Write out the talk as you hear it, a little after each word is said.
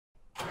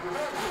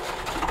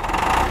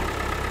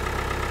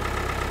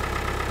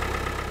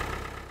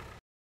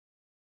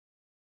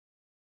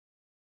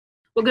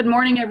Well, good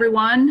morning,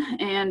 everyone,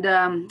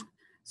 and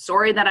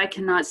sorry that I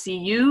cannot see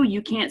you.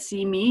 You can't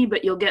see me,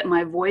 but you'll get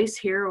my voice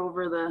here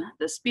over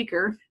the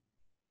speaker.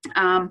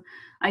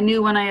 I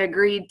knew when I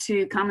agreed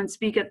to come and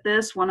speak at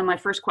this, one of my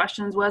first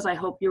questions was, I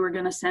hope you were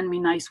going to send me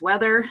nice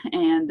weather,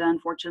 and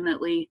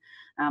unfortunately,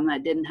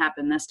 that didn't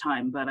happen this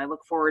time, but I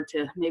look forward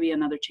to maybe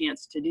another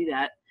chance to do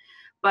that.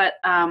 But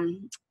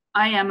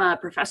I am a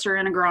professor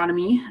in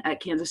agronomy at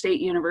Kansas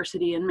State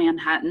University in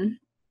Manhattan,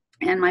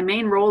 and my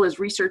main role is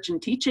research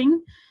and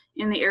teaching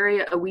in the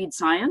area of weed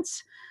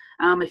science.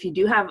 If you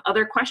do have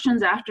other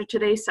questions after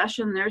today's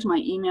session, there's my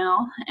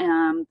email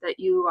that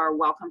you are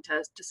welcome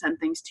to send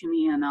things to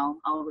me, and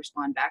I'll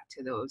respond back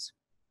to those.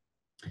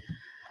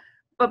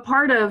 But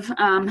part of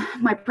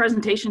my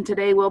presentation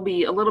today will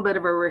be a little bit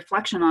of a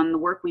reflection on the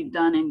work we've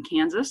done in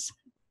Kansas.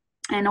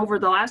 And over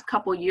the last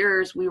couple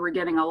years, we were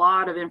getting a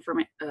lot of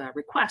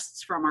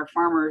requests from our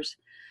farmers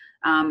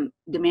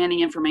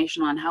demanding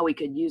information on how we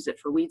could use it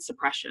for weed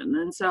suppression.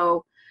 And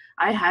so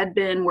I had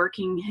been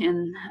working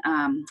in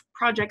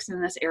projects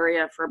in this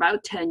area for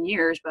about 10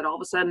 years, but all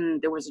of a sudden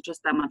there was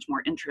just that much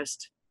more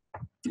interest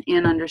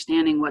in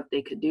understanding what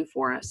they could do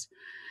for us.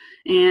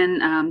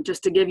 And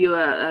just to give you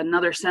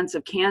another sense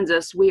of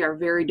Kansas, we are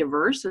very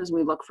diverse as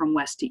we look from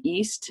west to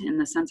east in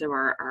the sense of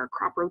our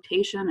crop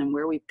rotation and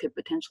where we could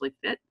potentially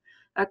fit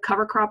a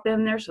cover crop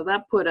in there. So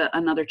that put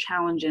another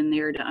challenge in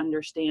there to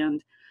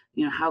understand,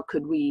 you know, how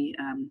could we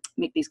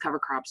make these cover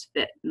crops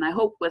fit. And I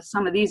hope with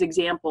some of these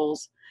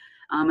examples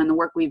and the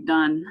work we've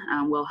done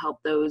will help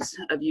those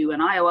of you in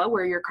Iowa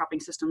where your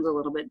cropping system is a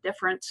little bit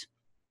different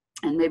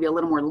and maybe a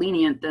little more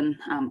lenient than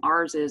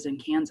ours is in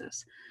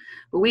Kansas.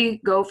 But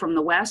we go from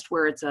the west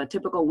where it's a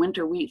typical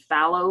winter wheat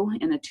fallow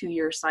in a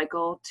 2-year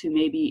cycle to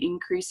maybe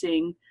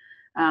increasing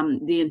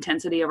the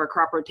intensity of our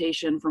crop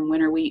rotation from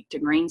winter wheat to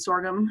grain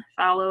sorghum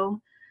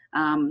fallow.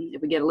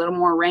 If we get a little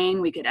more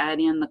rain, we could add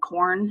in the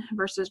corn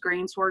versus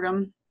grain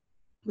sorghum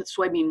with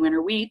soybean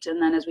winter wheat.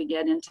 And then as we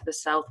get into the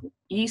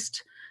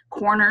southeast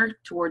corner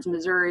towards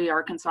Missouri,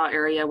 Arkansas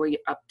area, we're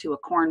up to a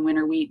corn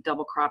winter wheat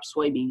double crop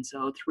soybean,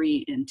 so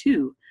 3 and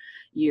 2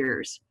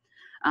 years.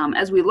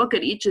 As we look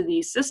at each of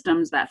these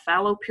systems, that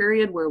fallow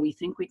period where we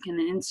think we can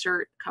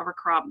insert cover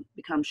crop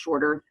becomes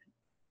shorter.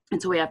 And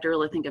so we have to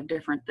really think of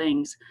different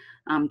things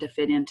to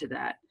fit into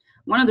that.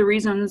 One of the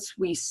reasons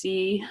we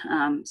see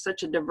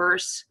such a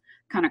diverse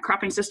kind of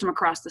cropping system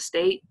across the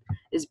state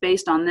is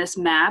based on this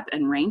map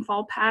and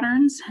rainfall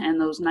patterns and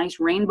those nice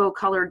rainbow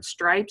colored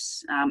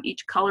stripes.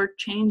 Each color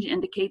change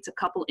indicates a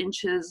couple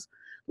inches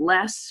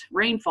less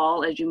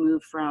rainfall as you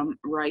move from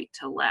right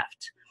to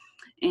left.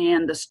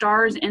 And the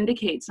stars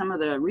indicate some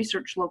of the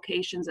research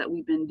locations that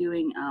we've been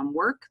doing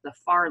work. The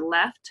far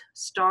left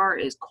star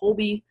is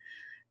Colby,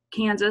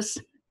 Kansas,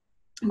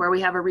 where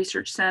we have a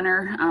research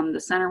center. The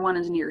center one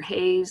is near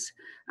Hayes,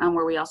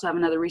 where we also have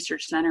another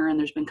research center, and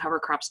there's been cover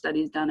crop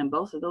studies done in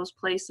both of those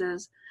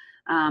places.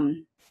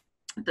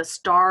 The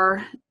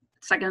star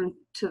second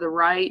to the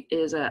right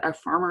is a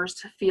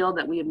farmer's field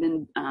that we have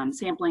been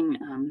sampling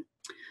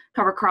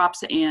cover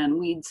crops and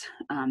weeds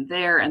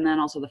there, and then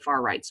also the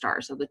far right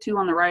star. So the two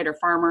on the right are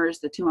farmers,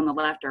 the two on the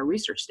left are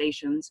research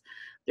stations.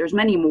 There's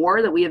many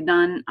more that we have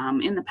done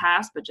in the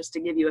past, but just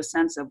to give you a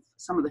sense of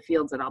some of the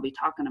fields that I'll be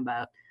talking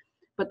about.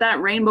 But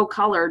that rainbow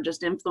color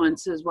just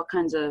influences what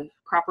kinds of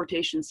crop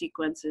rotation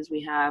sequences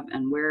we have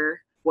and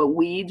what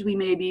weeds we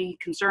may be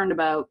concerned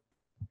about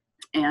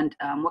and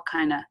what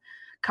kind of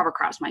cover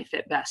crops might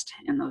fit best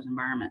in those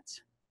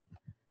environments.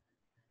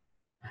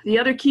 The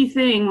other key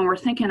thing when we're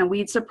thinking of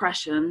weed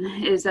suppression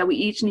is that we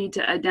each need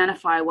to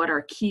identify what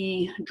our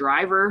key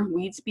driver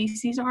weed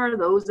species are,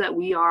 those that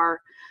we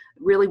are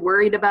really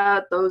worried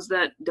about, those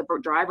that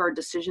drive our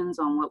decisions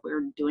on what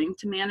we're doing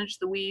to manage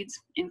the weeds.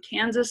 In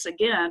Kansas,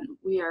 again,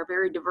 we are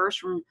very diverse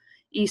from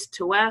east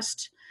to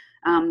west.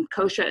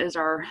 Kochia is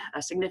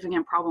a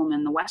significant problem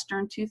in the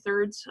western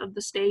 2/3 of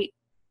the state.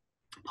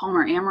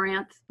 Palmer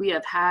amaranth we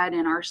have had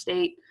in our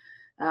state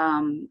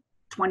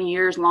 20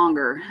 years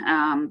longer,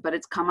 but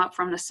it's come up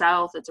from the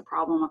south. It's a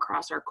problem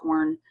across our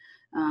corn,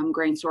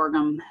 grain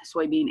sorghum,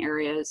 soybean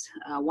areas.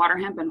 Water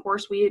hemp and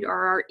horseweed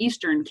are our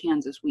eastern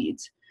Kansas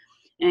weeds.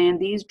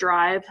 And these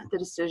drive the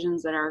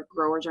decisions that our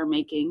growers are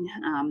making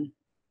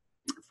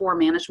for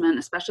management,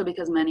 especially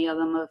because many of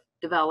them have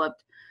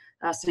developed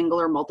single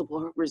or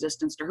multiple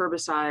resistance to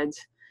herbicides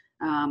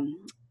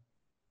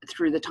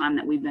through the time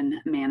that we've been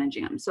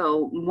managing them.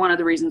 So one of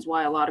the reasons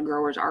why a lot of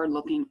growers are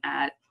looking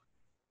at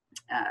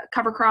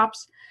cover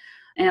crops,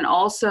 and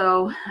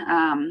also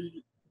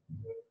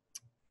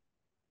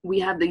we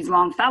have these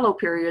long fallow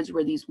periods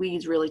where these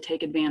weeds really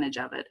take advantage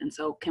of it. And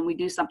so can we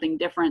do something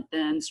different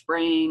than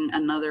spraying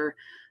another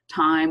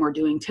time or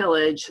doing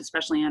tillage,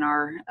 especially in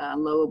our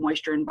low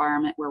moisture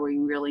environment where we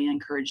really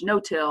encourage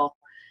no-till,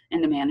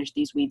 and to manage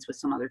these weeds with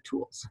some other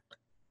tools.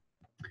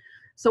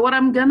 So what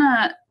I'm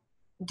gonna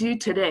do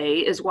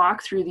today is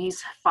walk through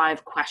these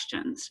 5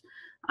 questions.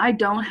 I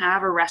don't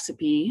have a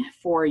recipe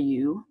for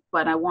you,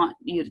 but I want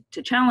you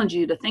to challenge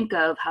you to think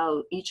of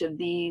how each of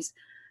these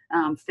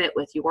fit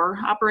with your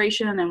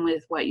operation and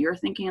with what you're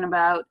thinking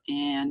about,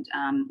 and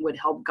would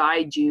help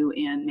guide you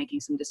in making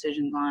some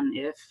decisions on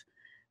if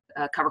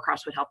cover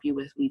crops would help you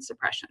with weed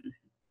suppression.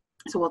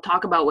 So we'll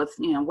talk about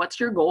what's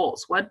your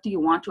goals? What do you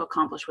want to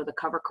accomplish with a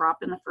cover crop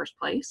in the first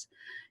place?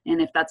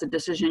 And if that's a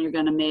decision you're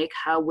going to make,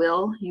 how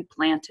will you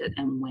plant it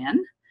and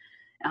when?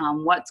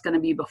 What's going to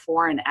be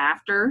before and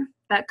after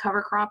that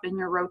cover crop in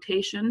your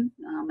rotation,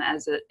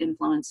 as it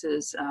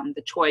influences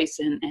the choice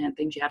and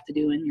things you have to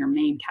do in your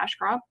main cash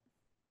crop.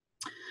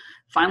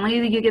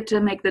 Finally, you get to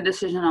make the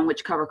decision on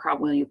which cover crop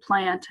will you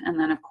plant. And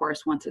then, of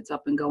course, once it's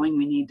up and going,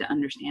 we need to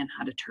understand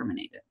how to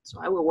terminate it. So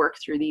I will work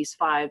through these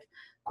 5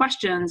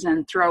 questions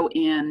and throw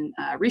in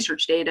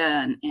research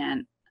data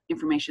and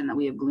information that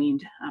we have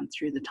gleaned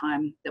through the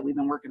time that we've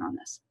been working on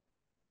this.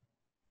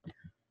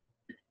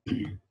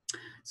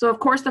 So, of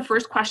course, the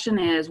first question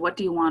is, what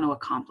do you want to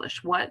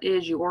accomplish? What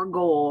is your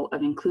goal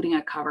of including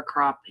a cover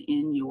crop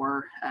in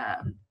your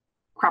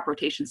crop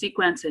rotation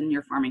sequence in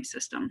your farming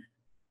system?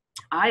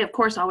 I, of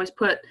course, always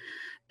put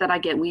that I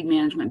get weed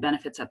management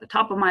benefits at the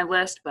top of my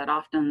list, but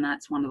often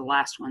that's one of the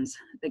last ones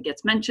that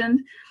gets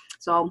mentioned.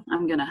 So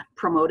I'm going to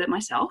promote it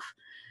myself.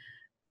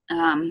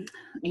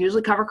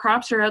 Usually cover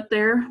crops are out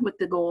there with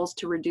the goals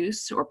to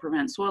reduce or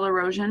prevent soil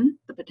erosion,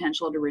 the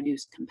potential to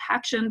reduce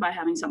compaction by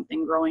having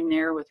something growing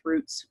there with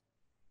roots.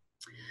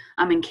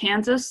 In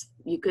Kansas,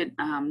 you could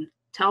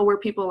tell where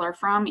people are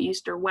from,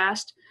 east or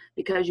west,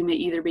 because you may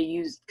either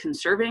be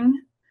conserving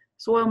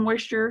soil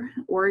moisture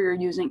or you're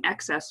using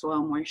excess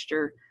soil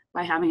moisture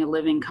by having a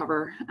living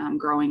cover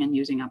growing and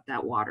using up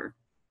that water.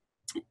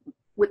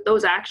 With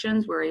those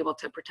actions, we're able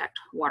to protect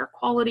water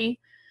quality,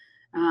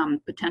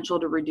 potential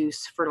to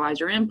reduce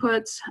fertilizer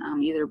inputs,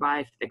 either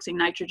by fixing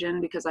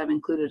nitrogen because I've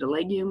included a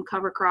legume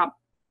cover crop,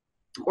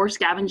 or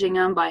scavenging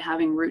them by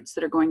having roots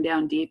that are going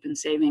down deep and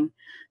saving,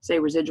 say,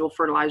 residual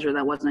fertilizer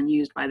that wasn't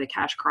used by the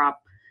cash crop,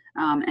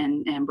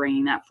 and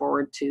bringing that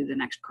forward to the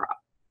next crop.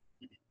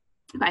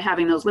 By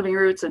having those living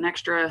roots and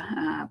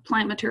extra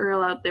plant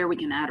material out there, we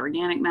can add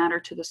organic matter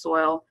to the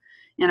soil.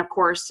 And of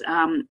course,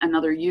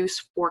 another use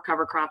for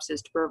cover crops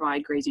is to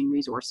provide grazing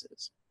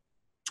resources.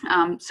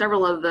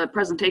 Several of the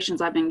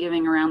presentations I've been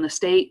giving around the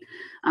state,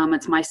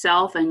 it's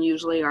myself and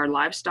usually our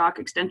livestock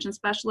extension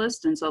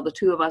specialist. And so the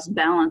two of us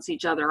balance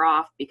each other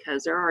off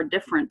because there are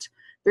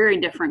very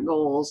different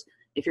goals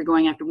if you're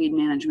going after weed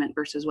management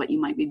versus what you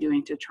might be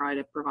doing to try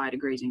to provide a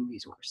grazing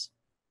resource.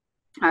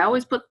 I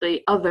always put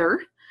the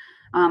other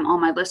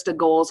on my list of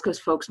goals because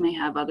folks may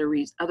have other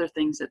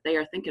things that they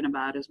are thinking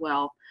about as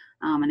well.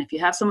 And if you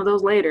have some of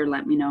those later,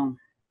 let me know.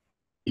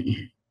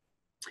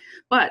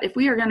 But if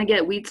we are going to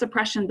get weed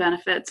suppression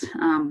benefits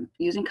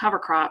using cover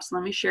crops,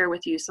 let me share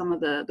with you some of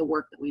the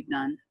work that we've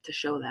done to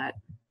show that.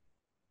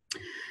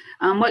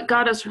 What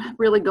got us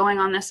really going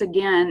on this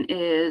again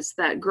is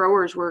that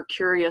growers were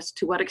curious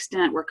to what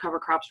extent were cover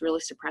crops really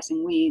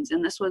suppressing weeds,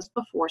 and this was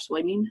before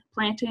soybean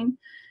planting.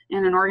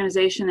 And an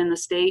organization in the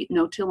state,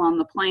 No Till on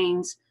the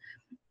Plains,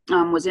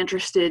 was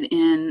interested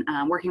in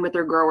working with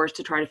their growers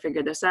to try to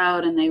figure this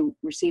out, and they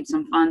received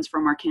some funds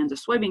from our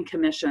Kansas Soybean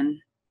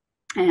Commission.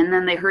 And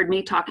then they heard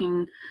me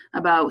talking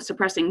about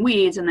suppressing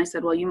weeds, and they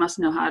said, well, you must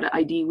know how to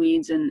ID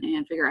weeds and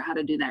figure out how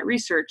to do that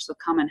research, so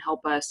come and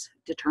help us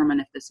determine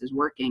if this is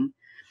working.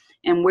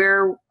 And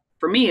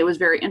for me, it was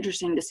very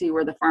interesting to see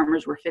where the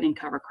farmers were fitting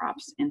cover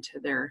crops into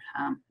their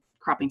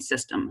cropping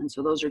system. And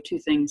so those are 2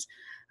 things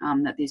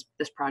that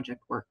this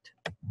project worked.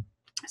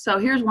 So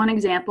here's one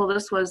example.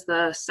 This was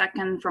the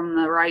second from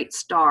the right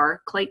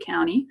star, Clay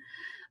County,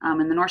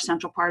 in the north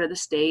central part of the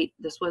state.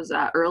 This was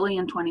early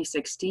in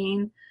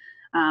 2016.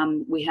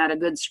 We had a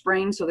good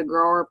spring, so the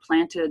grower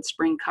planted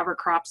spring cover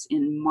crops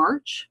in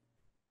March.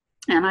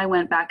 And I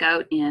went back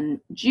out in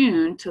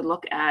June to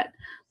look at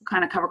what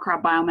kind of cover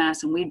crop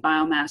biomass and weed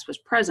biomass was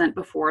present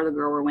before the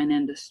grower went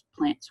in to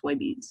plant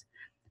soybeans.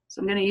 So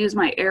I'm going to use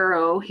my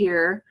arrow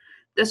here.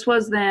 This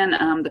was then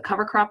the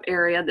cover crop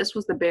area. This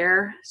was the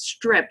bare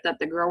strip that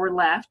the grower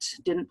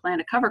left, didn't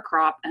plant a cover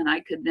crop, and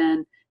I could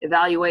then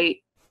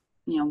evaluate,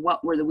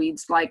 what were the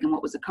weeds like and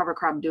what was the cover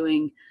crop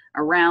doing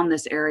around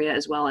this area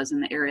as well as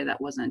in the area that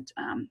wasn't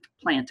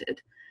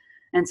planted.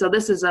 And so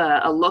this is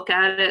a look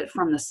at it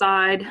from the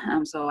side.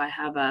 So I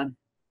have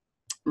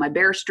my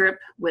bare strip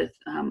with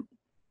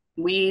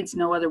weeds.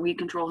 No other weed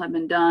control had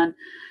been done.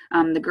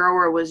 The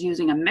grower was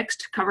using a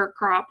mixed cover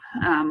crop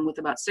with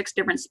about 6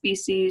 different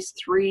species.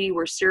 3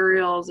 were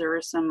cereals. There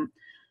was some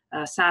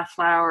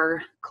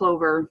safflower,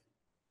 clover,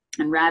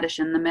 and radish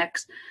in the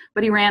mix,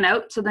 but he ran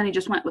out, so then he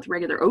just went with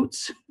regular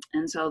oats.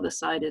 And so this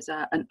side is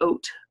an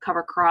oat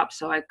cover crop,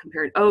 so I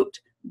compared oat,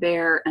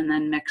 bare, and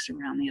then mix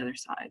around the other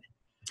side.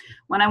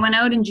 When I went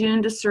out in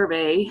June to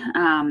survey,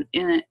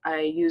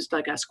 I used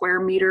like a square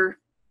meter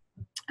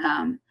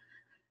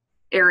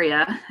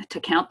area to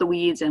count the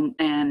weeds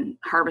and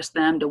harvest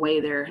them to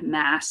weigh their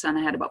mass, and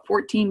I had about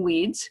 14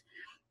 weeds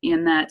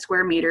in that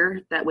square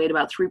meter that weighed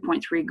about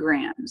 3.3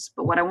 grams.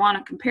 But what I want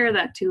to compare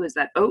that to is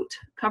that oat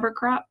cover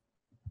crop,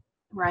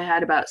 where I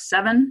had about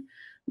 7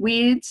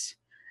 weeds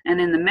And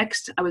in the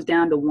mixed, I was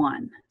down to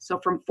 1. So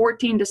from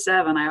 14 to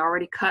 7, I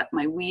already cut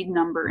my weed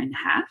number in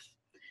half.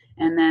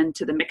 And then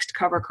to the mixed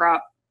cover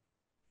crop,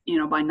 you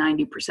know, by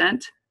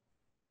 90%.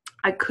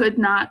 I could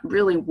not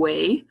really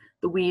weigh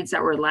the weeds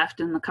that were left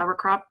in the cover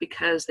crop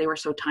because they were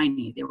so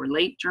tiny. They were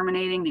late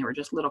germinating. They were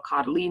just little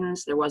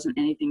cotyledons. There wasn't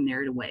anything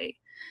there to weigh.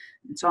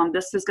 And so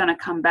this is going to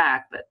come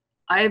back, but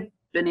I've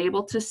been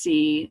able to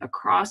see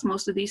across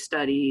most of these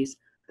studies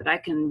that I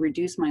can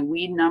reduce my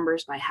weed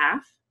numbers by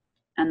half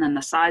and then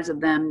the size of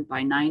them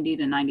by 90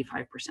 to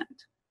 95%.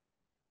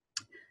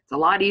 It's a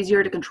lot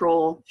easier to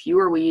control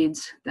fewer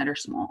weeds that are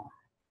small.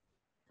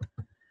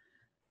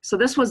 So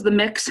this was the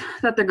mix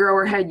that the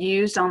grower had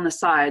used on the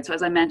side. So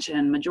as I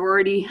mentioned,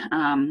 majority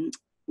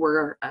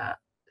were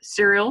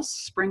cereals,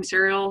 spring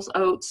cereals,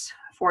 oats,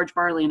 forage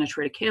barley, and a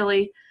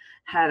triticale.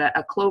 Had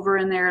a clover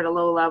in there at a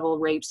low level,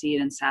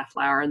 rapeseed, and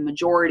safflower. And the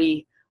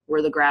majority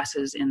were the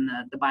grasses in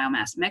the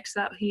biomass mix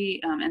that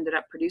he ended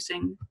up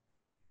producing.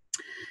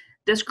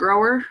 This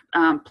grower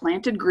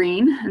planted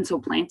green, and so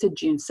planted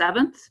June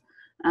 7th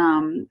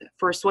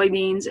for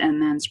soybeans and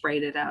then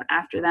sprayed it out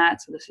after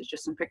that. So this is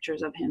just some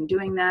pictures of him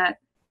doing that.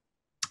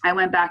 I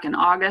went back in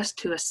August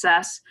to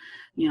assess,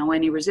 you know,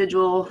 any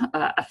residual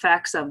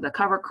effects of the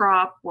cover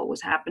crop, what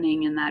was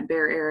happening in that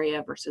bare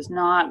area versus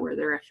not, were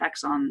there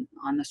effects on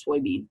the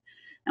soybean.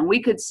 And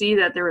we could see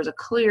that there was a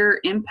clear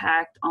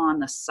impact on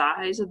the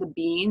size of the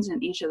beans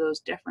in each of those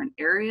different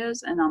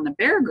areas. And on the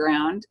bare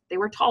ground, they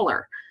were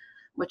taller,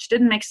 which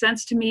didn't make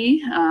sense to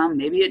me.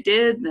 Maybe it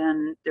did,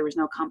 then there was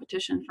no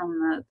competition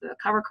from the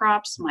cover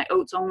crops. My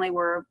oats only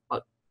were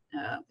about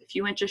a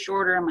few inches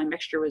shorter and my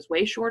mixture was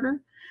way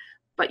shorter.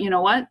 But you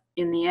know what?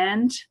 In the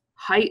end,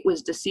 height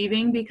was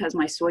deceiving because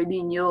my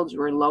soybean yields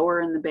were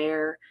lower in the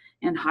bare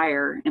and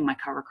higher in my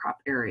cover crop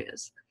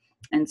areas.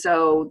 And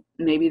so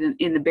maybe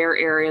in the bare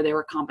area, they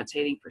were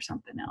compensating for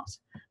something else.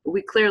 But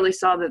we clearly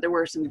saw that there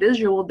were some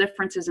visual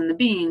differences in the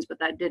beans, but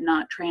that did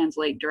not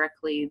translate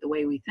directly the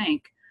way we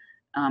think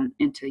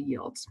into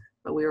yields.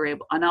 But we were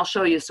able, and I'll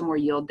show you some more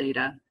yield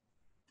data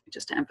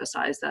just to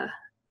emphasize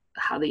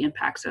how the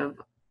impacts of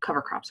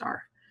cover crops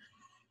are.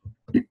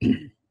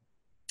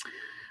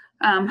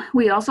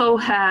 We also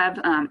have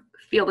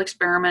field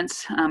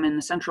experiments in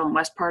the central and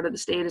west part of the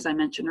state, as I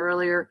mentioned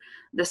earlier.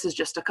 This is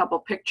just a couple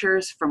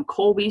pictures from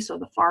Colby, so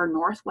the far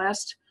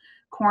northwest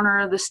corner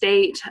of the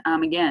state.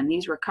 Again,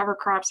 these were cover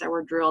crops that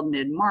were drilled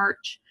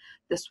mid-March.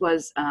 This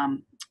was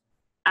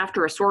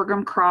after a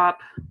sorghum crop,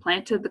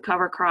 planted the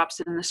cover crops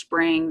in the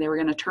spring. They were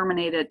going to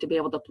terminate it to be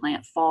able to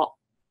plant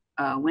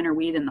winter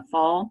wheat in the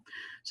fall.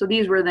 So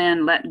these were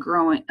then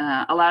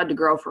allowed to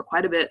grow for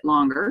quite a bit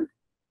longer.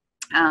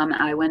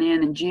 I went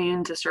in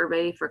June to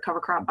survey for cover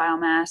crop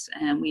biomass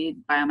and weed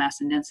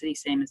biomass and density,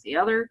 same as the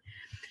other.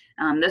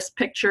 This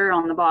picture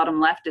on the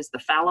bottom left is the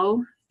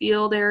fallow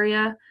field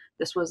area.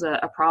 This was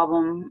a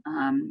problem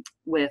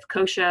with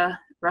kochia,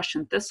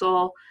 Russian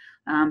thistle,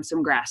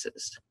 some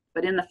grasses.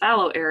 But in the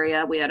fallow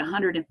area, we had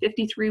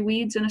 153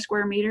 weeds in a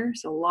square meter,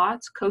 so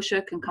lots.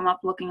 Kochia can come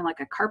up looking like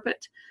a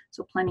carpet,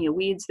 so plenty of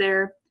weeds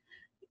there.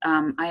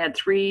 I had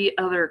 3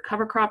 other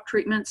cover crop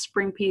treatments,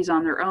 spring peas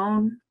on their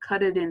own,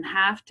 cut it in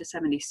half to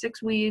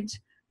 76 weeds.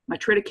 My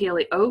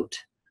triticale oat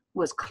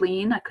was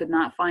clean. I could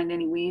not find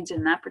any weeds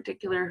in that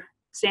particular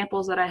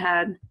samples that I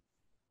had.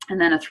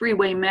 And then a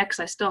 3-way mix,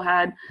 I still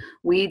had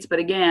weeds, but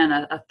again,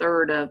 a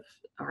third of,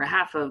 or a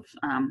half of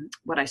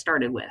what I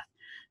started with.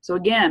 So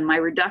again, my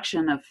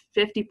reduction of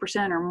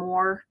 50% or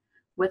more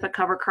with a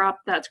cover crop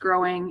that's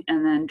growing,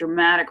 and then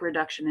dramatic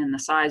reduction in the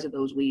size of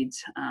those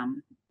weeds.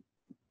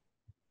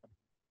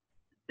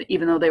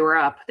 Even though they were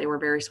up, they were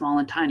very small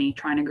and tiny,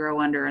 trying to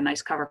grow under a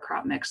nice cover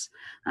crop mix,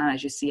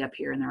 as you see up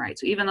here in the right.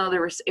 So even though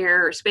there was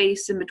air or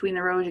space in between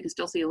the rows, you can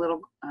still see a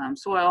little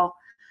soil.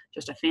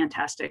 Just a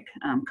fantastic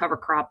cover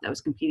crop that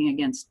was competing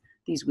against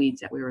these weeds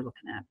that we were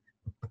looking at.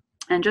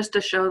 And just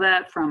to show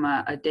that from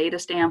a data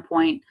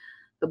standpoint,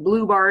 the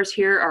blue bars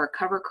here are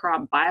cover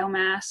crop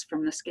biomass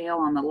from the scale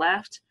on the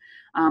left.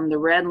 The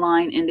red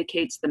line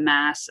indicates the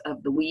mass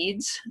of the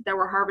weeds that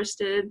were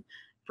harvested.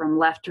 From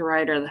left to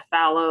right are the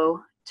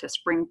fallow to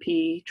spring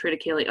pea,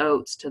 triticale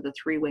oats to the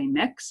 3-way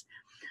mix.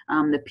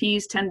 The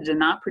peas tended to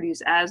not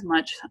produce as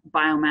much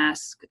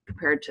biomass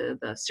compared to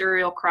the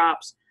cereal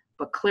crops,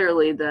 but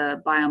clearly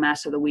the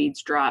biomass of the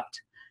weeds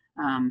dropped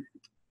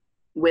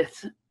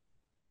when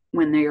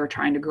they are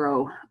trying to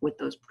grow with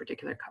those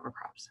particular cover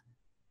crops.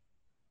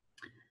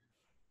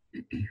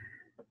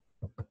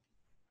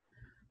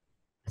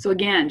 So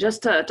again,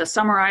 just to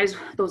summarize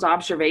those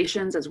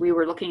observations as we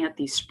were looking at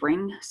these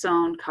spring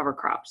sown cover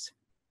crops,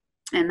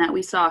 and that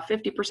we saw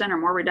 50% or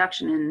more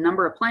reduction in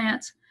number of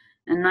plants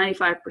and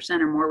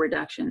 95% or more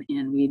reduction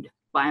in weed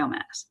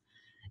biomass.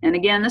 And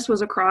again, this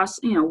was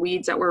across,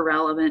 weeds that were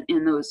relevant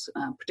in those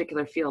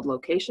particular field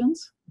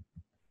locations.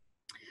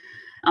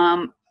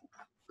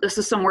 This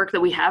is some work that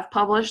we have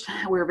published.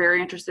 We're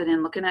very interested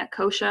in looking at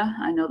kochia.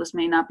 I know this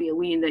may not be a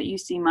weed that you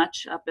see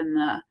much up in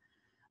the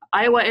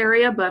Iowa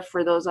area, but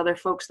for those other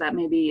folks that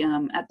may be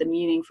at the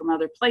meeting from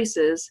other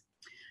places,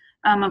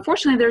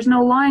 Unfortunately, there's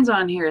no lines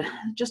on here,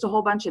 just a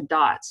whole bunch of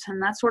dots,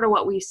 and that's sort of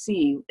what we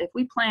see. If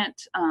we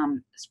plant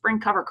spring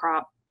cover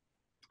crop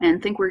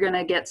and think we're going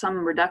to get some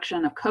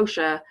reduction of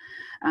kochia,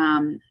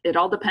 it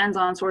all depends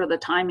on sort of the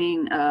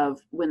timing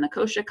of when the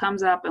kochia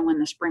comes up and when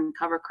the spring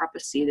cover crop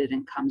is seeded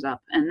and comes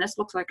up. And this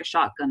looks like a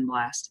shotgun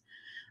blast.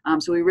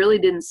 So we really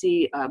didn't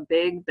see a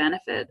big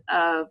benefit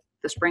of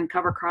the spring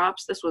cover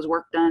crops. This was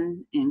work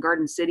done in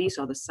Garden City,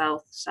 so the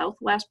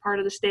southwest part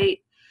of the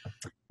state.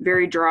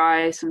 Very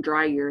dry, some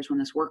dry years when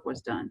this work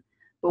was done.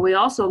 But we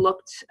also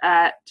looked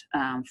at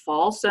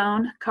fall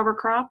sown cover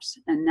crops,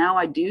 and now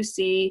I do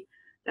see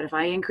that if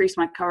I increase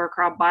my cover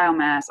crop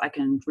biomass, I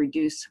can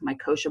reduce my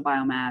kochia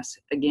biomass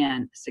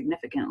again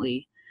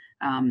significantly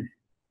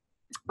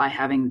by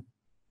having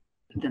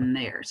them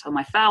there. So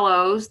my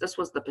fallows, this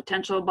was the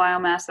potential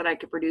biomass that I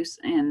could produce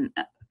in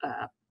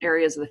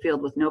areas of the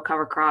field with no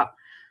cover crop.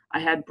 I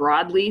had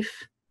broadleaf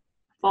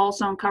fall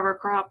sown cover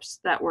crops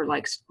that were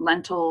like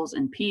lentils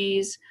and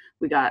peas.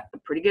 We got a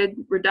pretty good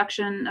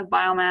reduction of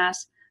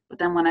biomass. But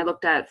then when I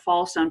looked at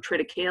fall sown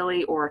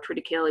triticale or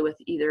triticale with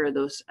either of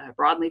those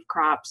broadleaf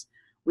crops,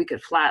 we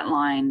could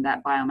flatline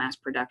that biomass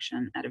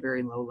production at a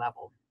very low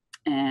level.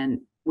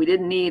 And we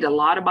didn't need a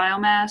lot of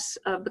biomass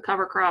of the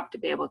cover crop to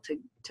be able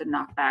to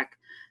knock back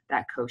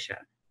that kochia.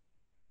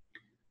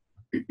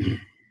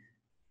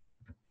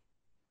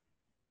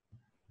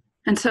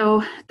 And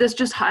so this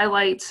just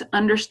highlights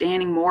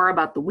understanding more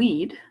about the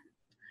weed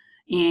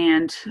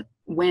and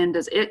when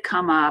does it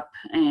come up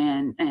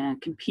and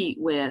compete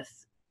with,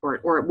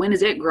 or when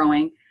is it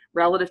growing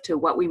relative to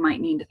what we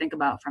might need to think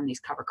about from these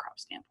cover crop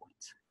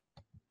standpoints.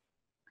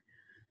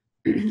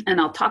 And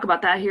I'll talk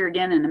about that here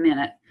again in a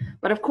minute.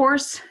 But of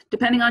course,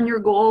 depending on your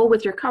goal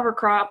with your cover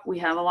crop, we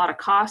have a lot of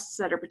costs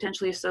that are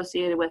potentially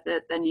associated with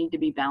it that need to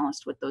be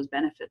balanced with those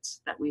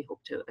benefits that we hope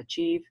to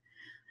achieve.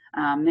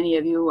 Many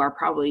of you are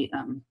probably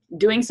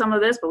doing some of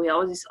this, but we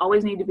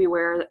always need to be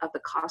aware of the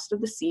cost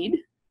of the seed.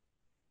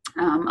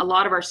 A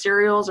lot of our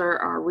cereals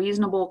are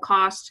reasonable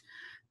cost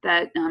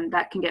that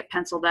can get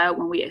penciled out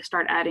when we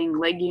start adding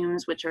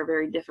legumes, which are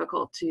very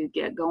difficult to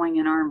get going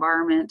in our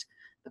environment.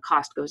 The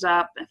cost goes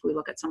up. If we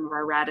look at some of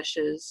our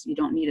radishes, you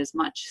don't need as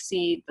much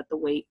seed, but the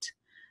weight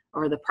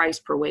or the price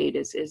per weight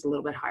is a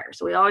little bit higher.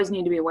 So we always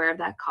need to be aware of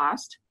that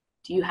cost.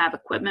 Do you have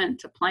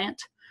equipment to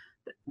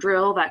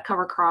drill that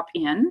cover crop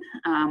in?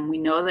 We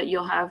know that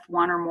you'll have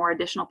one or more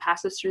additional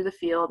passes through the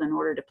field in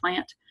order to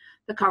plant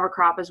the cover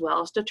crop as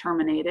well as to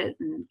terminate it.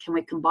 And can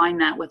we combine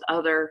that with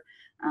other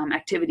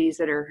activities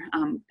that are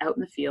out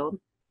in the field?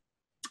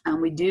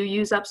 We do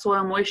use up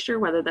soil moisture,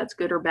 whether that's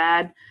good or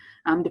bad.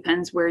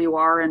 Depends where you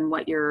are and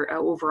what your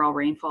overall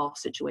rainfall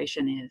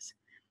situation is.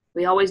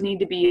 We always need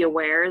to be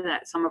aware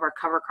that some of our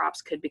cover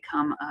crops could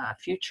become a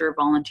future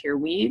volunteer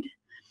weed.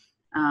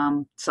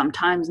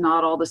 Sometimes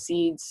not all the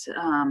seeds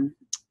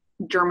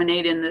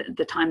germinate in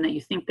the time that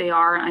you think they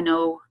are. I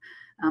know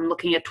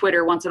looking at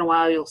Twitter once in a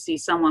while, you'll see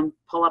someone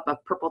pull up a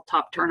purple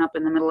top turnip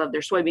in the middle of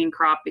their soybean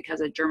crop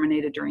because it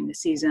germinated during the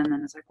season.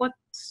 And it's like,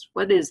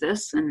 what is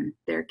this? And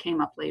there it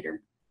came up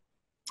later.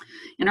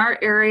 In our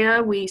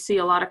area, we see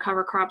a lot of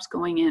cover crops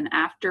going in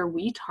after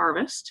wheat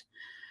harvest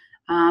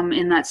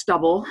in that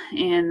stubble.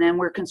 And then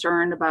we're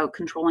concerned about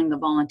controlling the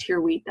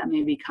volunteer wheat that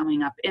may be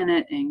coming up in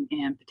it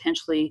and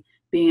potentially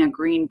being a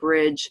green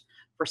bridge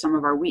for some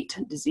of our wheat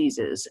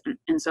diseases.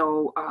 And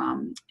so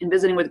in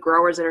visiting with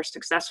growers that are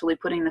successfully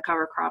putting the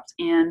cover crops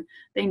in,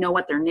 they know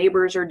what their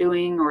neighbors are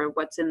doing or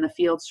what's in the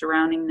field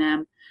surrounding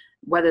them,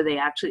 whether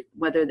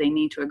they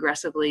need to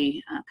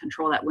aggressively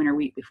control that winter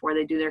wheat before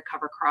they do their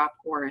cover crop,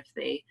 or if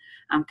they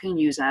can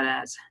use that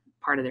as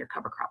part of their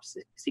cover crop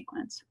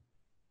sequence.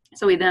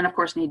 So we then, of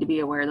course, need to be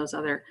aware of those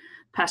other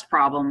pest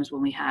problems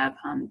when we have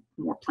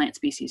more plant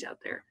species out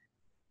there.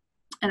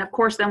 And of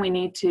course, then we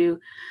need to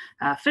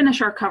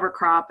finish our cover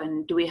crop,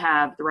 and do we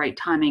have the right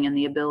timing and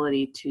the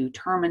ability to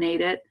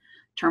terminate it?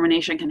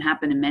 Termination can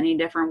happen in many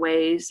different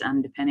ways,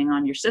 depending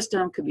on your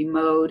system. Could be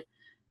mowed,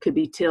 could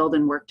be tilled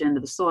and worked into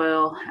the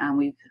soil.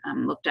 We've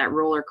looked at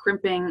roller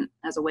crimping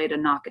as a way to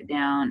knock it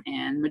down,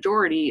 and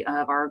majority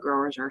of our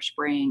growers are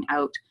spraying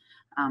out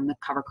the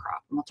cover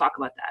crop. And we'll talk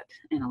about that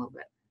in a little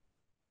bit.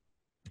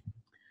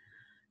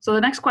 So the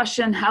next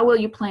question, how will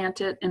you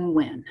plant it and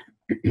when?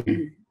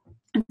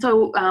 And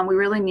so we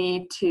really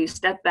need to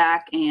step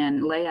back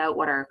and lay out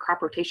what our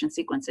crop rotation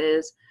sequence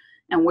is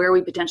and where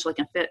we potentially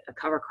can fit a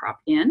cover crop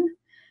in.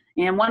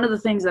 And one of the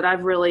things that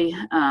I've really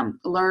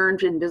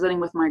learned in visiting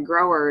with my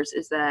growers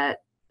is that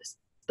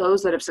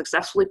those that have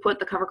successfully put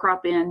the cover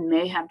crop in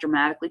may have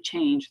dramatically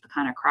changed the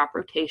kind of crop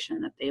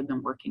rotation that they have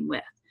been working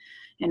with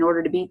in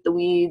order to beat the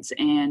weeds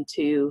and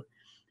to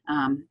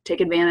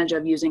take advantage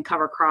of using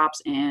cover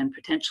crops and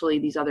potentially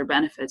these other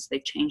benefits.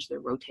 They've changed their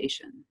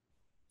rotation.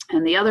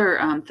 And the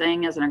other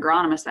thing as an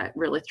agronomist that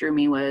really threw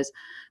me was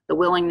the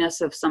willingness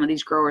of some of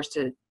these growers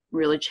to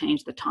really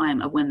change the time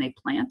of when they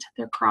plant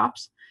their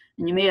crops.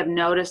 And you may have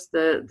noticed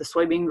the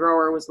soybean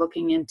grower was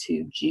looking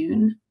into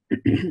June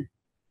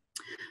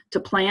to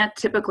plant.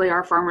 Typically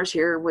our farmers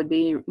here would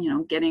be,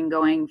 getting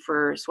going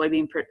for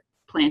soybean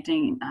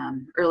planting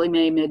early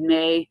May,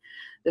 mid-May.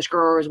 This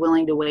grower was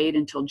willing to wait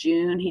until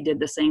June. He did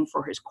the same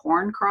for his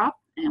corn crop.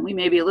 And we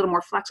may be a little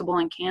more flexible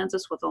in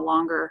Kansas with a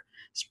longer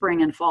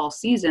spring and fall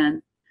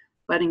season.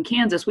 But in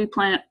Kansas, we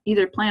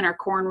either plant our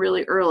corn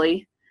really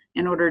early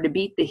in order to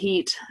beat the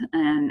heat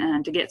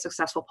and to get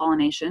successful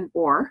pollination,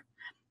 or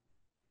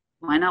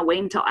why not wait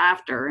until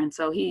after? And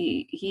so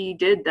he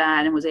did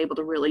that and was able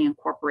to really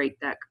incorporate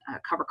that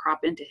cover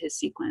crop into his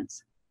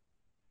sequence.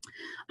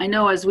 I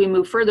know as we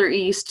move further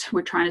east,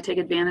 we're trying to take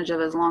advantage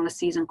of as long a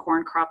season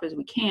corn crop as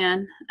we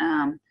can.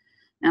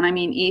 And I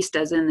mean east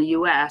as in the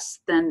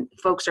US, then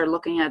folks are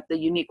looking at the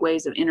unique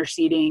ways of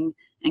interseeding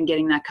and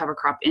getting that cover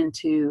crop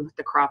into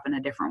the crop in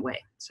a different way.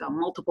 So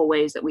multiple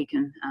ways that we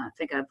can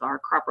think of our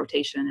crop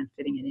rotation and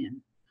fitting it in.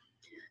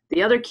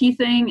 The other key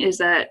thing is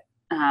that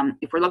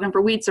if we're looking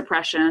for weed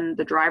suppression,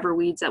 the driver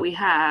weeds that we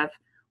have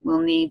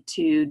will need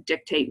to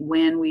dictate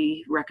when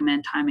we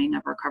recommend timing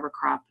of our cover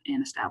crop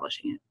and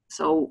establishing it.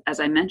 So as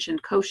I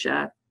mentioned,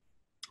 kochia,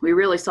 we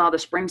really saw the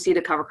spring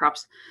seeded cover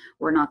crops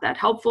were not that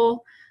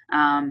helpful.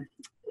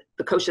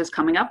 The kochia is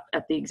coming up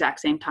at the exact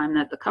same time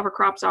that the cover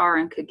crops are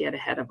and could get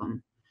ahead of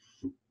them.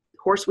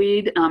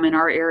 Horseweed in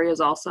our area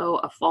is also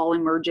a fall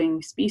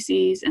emerging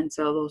species, and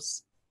so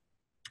those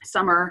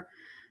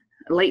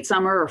late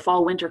summer or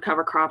fall winter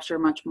cover crops are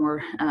much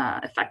more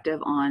effective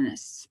on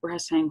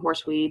suppressing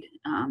horseweed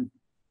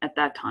at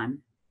that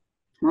time.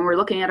 When we're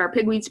looking at our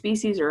pigweed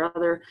species or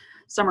other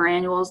summer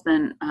annuals,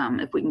 then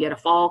if we can get a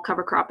fall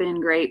cover crop in,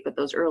 great, but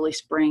those early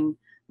spring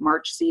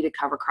March seeded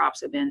cover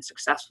crops have been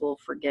successful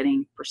for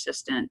getting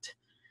persistent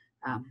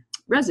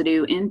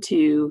residue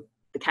into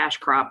the cash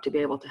crop to be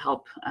able to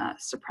help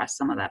suppress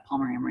some of that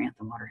Palmary amaranth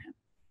and water hemp.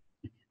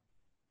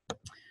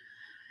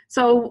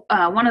 So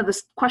one of the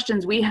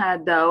questions we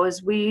had, though,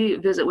 as we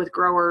visit with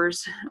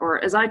growers,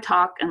 or as I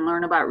talk and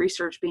learn about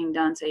research being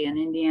done, say in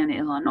Indiana,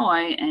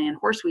 Illinois, and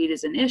horseweed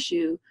is an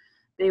issue,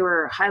 they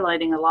were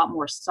highlighting a lot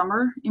more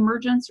summer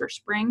emergence or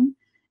spring.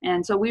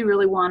 And so we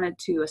really wanted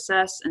to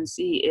assess and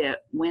see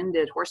when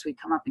did horseweed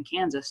come up in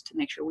Kansas to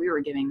make sure we were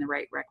giving the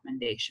right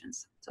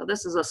recommendations. So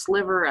this is a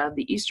sliver of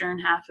the eastern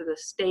half of the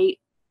state,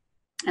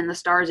 and the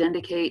stars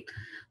indicate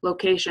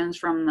locations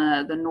from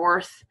the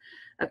north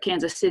of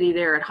Kansas City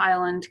there at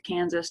Highland,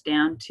 Kansas,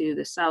 down to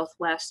the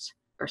southwest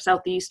or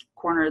southeast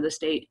corner of the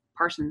state,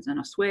 Parsons and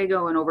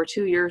Oswego. And over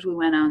 2 years, we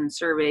went out and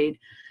surveyed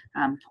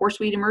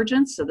horseweed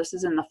emergence. So this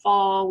is in the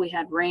fall. We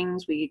had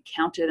rings. We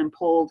counted and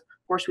pulled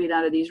horseweed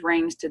out of these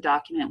rings to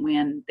document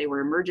when they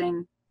were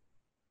emerging.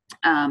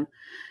 And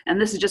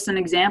this is just an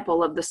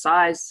example of the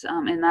size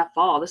in that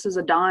fall. This is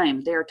a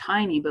dime. They're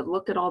tiny, but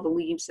look at all the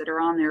leaves that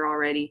are on there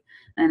already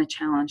and a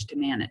challenge to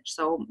manage.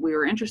 So we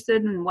were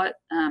interested in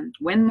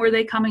when were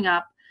they coming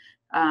up,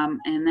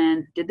 and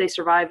then did they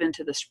survive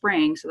into the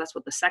spring? So that's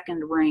what the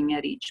second ring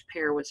at each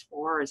pair was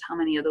for, is how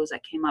many of those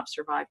that came up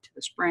survived to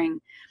the spring.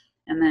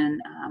 And then,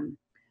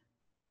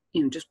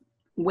 just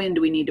when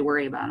do we need to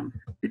worry about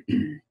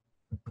them?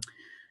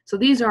 So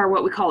these are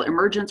what we call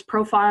emergence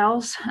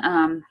profiles.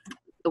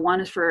 The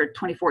one is for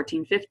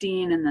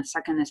 2014-15, and the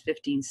second is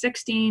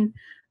 15-16.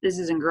 This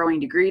is in growing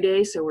degree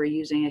days, so we're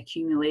using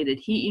accumulated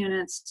heat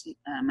units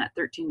at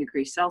 13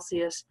 degrees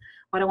Celsius.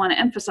 What I want to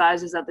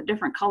emphasize is that the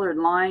different colored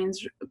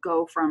lines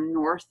go from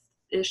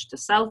north-ish to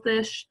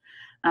south-ish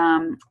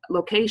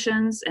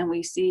locations, and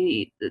we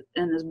see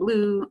in this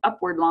blue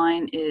upward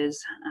line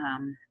is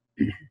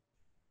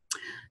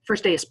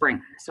first day of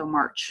spring, so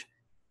March.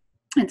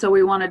 And so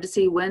we wanted to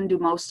see when do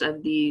most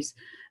of these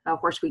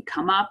horseweed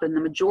come up, and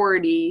the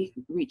majority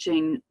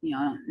reaching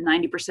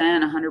 90%,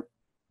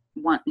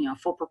 101,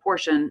 full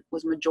proportion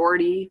was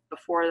majority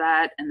before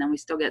that, and then we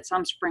still get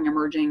some spring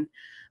emerging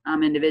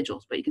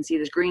individuals. But you can see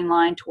this green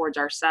line towards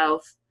our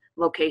south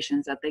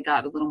locations that they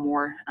got a little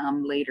more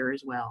later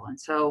as well. And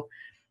so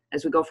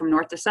as we go from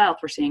north to south,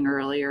 we're seeing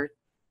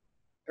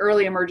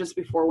early emergence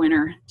before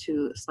winter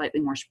to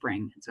slightly more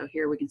spring. And so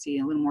here we can see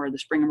a little more of the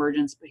spring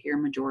emergence, but here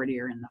majority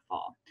are in the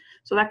fall.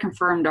 So that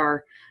confirmed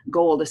our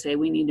goal to say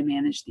we need to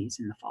manage these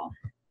in the fall.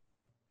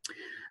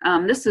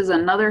 This is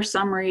another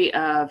summary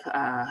of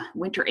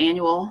winter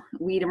annual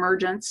weed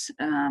emergence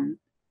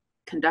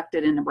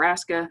conducted in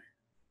Nebraska.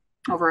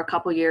 Over a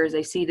couple years,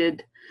 they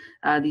seeded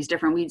these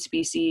different weed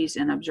species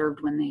and observed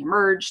when they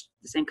emerged.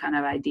 The same kind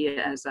of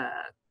idea as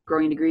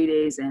growing degree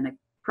days and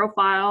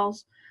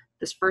profiles.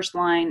 This first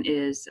line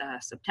is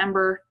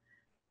September,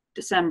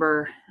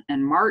 December,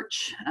 and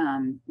March,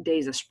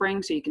 days of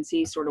spring. So you can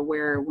see sort of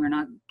where we're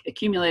not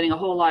accumulating a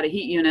whole lot of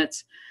heat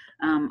units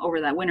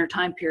over that winter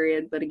time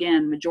period. But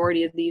again,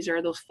 majority of these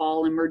are those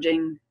fall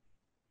emerging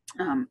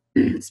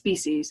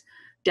species.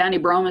 Downy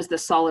brome is the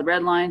solid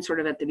red line sort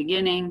of at the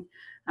beginning.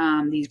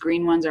 These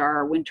green ones are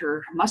our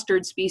winter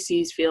mustard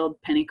species, field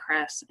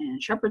pennycress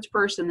and shepherd's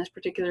purse in this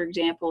particular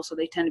example. So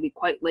they tend to be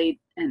quite late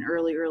and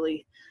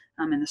early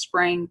in the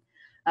spring.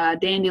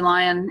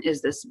 Dandelion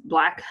is this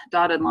black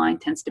dotted line,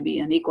 tends to be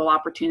an equal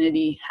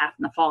opportunity, half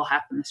in the fall,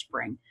 half in the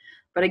spring.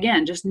 But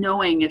again, just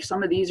knowing if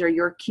some of these are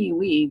your key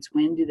weeds,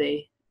 when do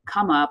they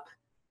come up,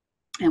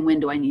 and when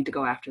do I need to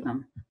go after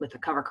them with a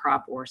cover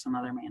crop or some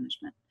other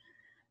management.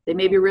 They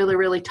may be really,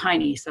 really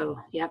tiny, so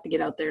you have to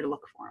get out there to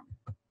look for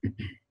them.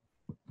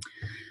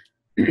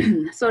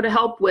 So to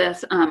help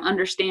with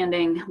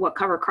understanding what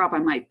cover crop I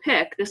might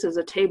pick, this is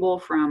a table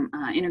from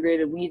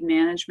Integrated Weed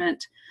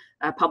Management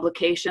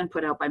publication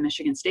put out by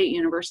Michigan State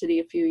University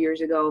a few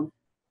years ago.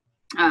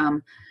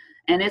 And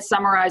it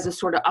summarizes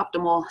sort of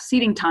optimal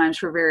seeding times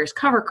for various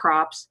cover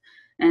crops.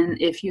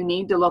 And if you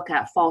need to look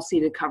at fall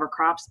seeded cover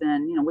crops,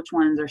 then which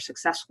ones are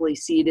successfully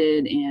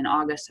seeded in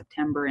August,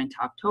 September into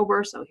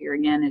October. So here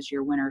again is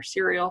your winter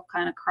cereal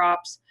kind of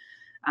crops.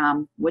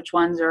 Which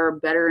ones are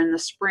better in the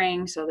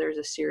spring. So there's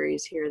a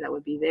series here that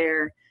would be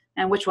there.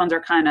 And which ones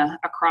are kind of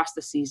across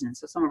the season.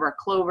 So some of our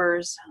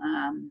clovers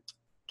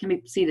can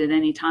be seeded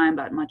any time,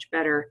 but much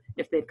better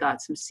if they've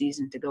got some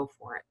season to go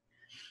for it.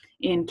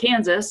 In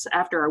Kansas,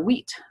 after our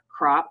wheat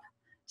crop,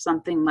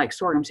 something like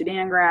sorghum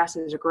Sudan grass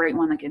is a great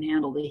one that can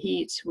handle the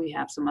heat. We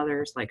have some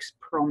others like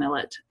pearl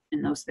millet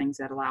and those things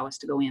that allow us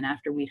to go in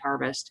after wheat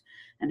harvest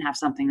and have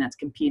something that's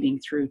competing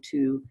through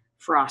to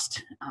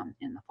frost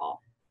in the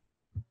fall.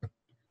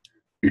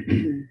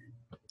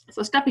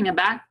 So stepping it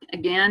back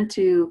again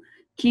to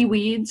key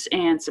weeds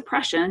and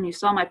suppression, you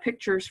saw my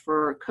pictures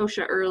for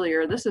kochia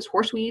earlier. This is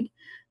horseweed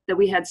that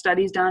we had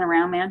studies done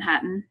around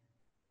Manhattan,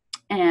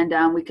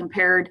 and we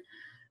compared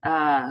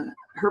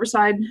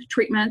herbicide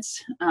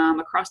treatments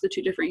across the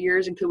 2 different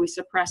years, and could we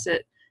suppress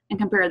it, and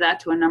compare that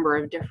to a number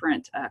of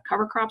different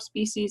cover crop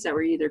species that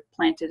were either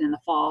planted in the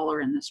fall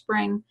or in the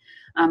spring,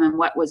 and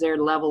what was their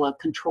level of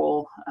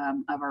control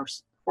of our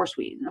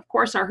horseweed. And of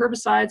course, our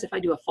herbicides, if I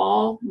do a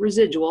fall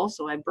residual,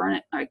 so I burn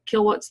it, I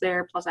kill what's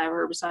there, plus I have a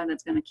herbicide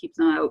that's going to keep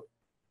them out,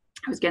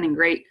 I was getting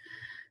great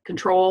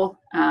control.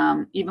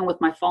 Even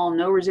with my fall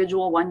no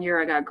residual, 1 year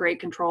I got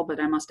great control, but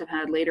I must have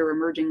had later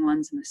emerging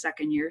ones in the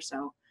 2nd year,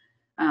 so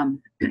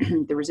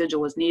the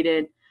residual was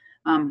needed.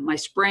 My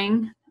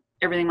spring,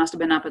 everything must have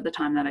been up at the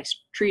time that I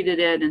treated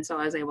it, and so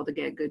I was able to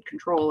get good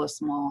control of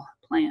small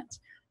plants.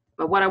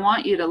 But what I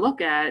want you to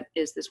look at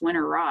is this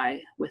winter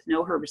rye with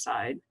no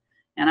herbicide,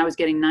 and I was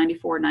getting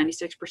 94,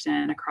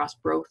 96% across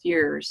both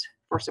years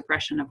for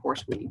suppression of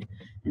horseweed.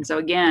 And so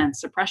again,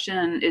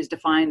 suppression is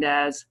defined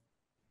as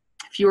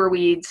fewer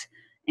weeds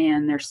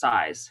and their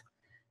size.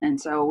 And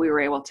so we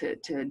were able to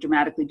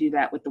dramatically do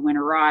that with the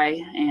winter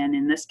rye. And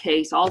in this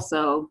case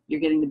also, you're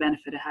getting the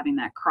benefit of having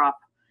that crop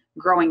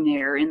growing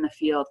there in the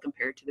field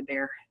compared to the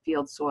bare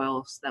field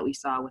soils that we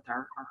saw with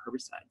our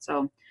herbicide.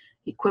 So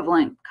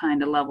equivalent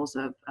kind of levels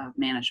of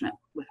management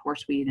with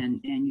horseweed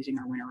and using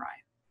our winter rye.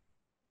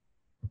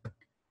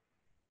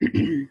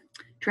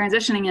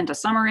 Transitioning into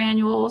summer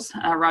annuals,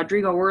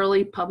 Rodrigo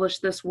Worley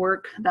published this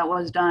work that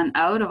was done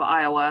out of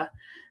Iowa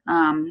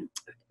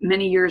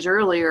many years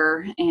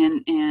earlier,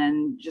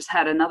 and just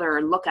had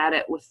another look at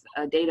it with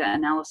a data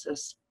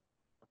analysis.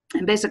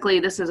 And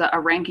basically this is a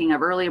ranking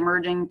of early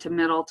emerging to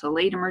middle to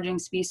late emerging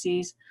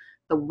species.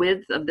 The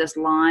width of this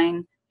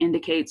line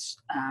indicates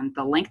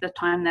the length of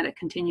time that it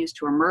continues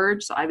to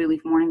emerge. So ivy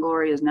leaf morning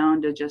glory is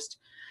known to just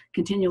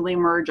continually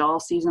emerge all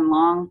season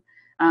long.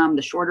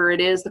 The shorter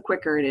it is, the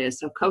quicker it is.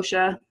 So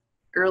kochia,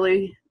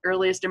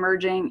 earliest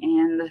emerging,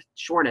 and the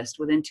shortest.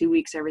 Within 2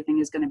 weeks, everything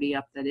is going to be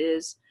up that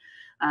is.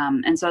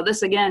 And so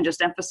this again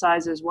just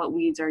emphasizes what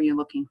weeds are you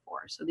looking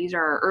for. So these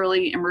are our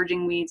early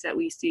emerging weeds that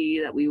we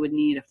see that we would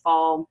need a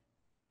fall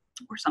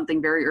or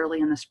something very early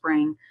in the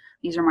spring.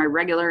 These are my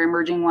regular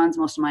emerging ones.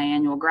 Most of my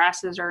annual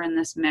grasses are in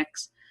this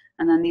mix.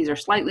 And then these are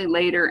slightly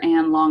later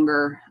and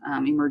longer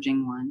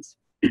emerging ones.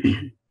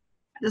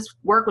 This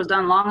work was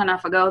done long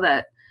enough ago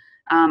that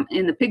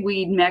in the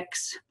pigweed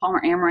mix,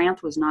 Palmer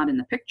amaranth was not in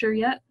the picture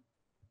yet.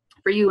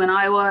 For you in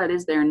Iowa, it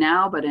is there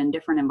now, but in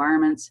different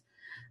environments.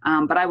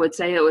 But I would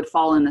say it would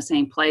fall in the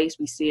same place.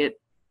 We see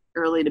it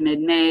early to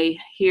mid-May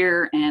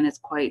here, and it's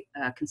quite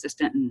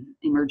consistent and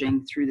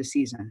emerging through the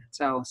season.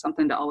 So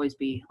something to always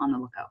be on the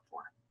lookout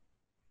for.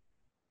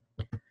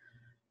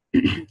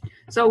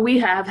 So we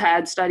have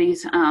had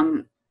studies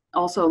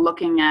also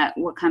looking at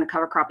what kind of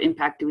cover crop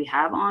impact do we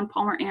have on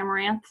Palmer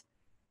amaranth.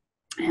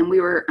 And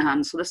we were,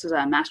 so this is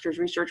a master's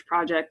research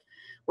project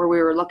where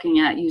we were looking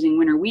at using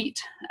winter wheat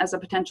as a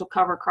potential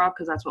cover crop,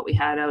 because that's what we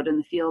had out in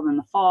the field in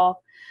the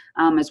fall,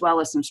 as well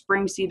as some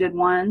spring seeded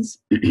ones.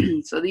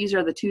 So these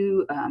are the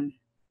two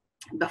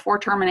before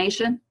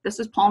termination. This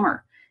is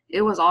Palmer.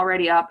 It was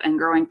already up and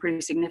growing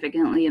pretty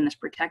significantly in this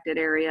protected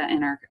area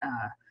in our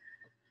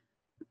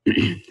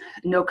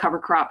no cover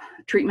crop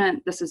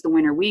treatment. This is the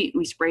winter wheat.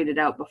 We sprayed it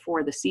out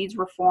before the seeds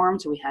were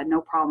formed, so we had no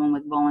problem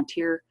with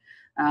volunteer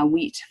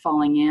wheat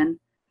falling in.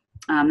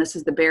 This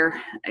is the bare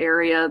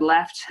area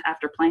left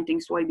after planting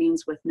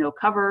soybeans with no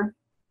cover.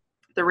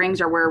 The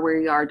rings are where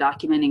we are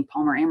documenting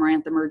Palmer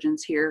amaranth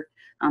emergence here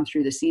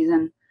through the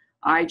season.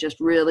 I just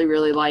really,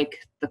 really like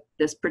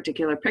this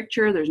particular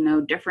picture. There's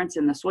no difference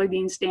in the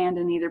soybean stand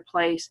in either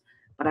place,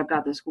 but I've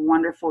got this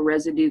wonderful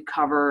residue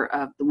cover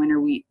of the winter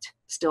wheat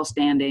still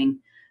standing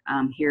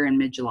here in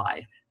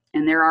mid-July.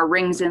 And there are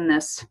rings in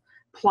this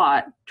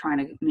plot trying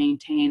to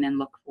maintain and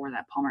look for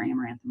that Palmer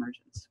amaranth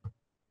emergence.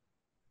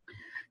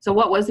 So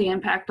what was the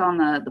impact on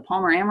the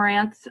Palmer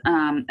amaranth?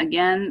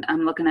 Again,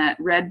 I'm looking at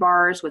red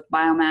bars with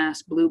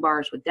biomass, blue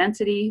bars with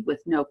density.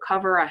 With no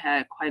cover, I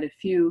had quite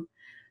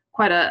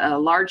a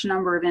large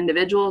number of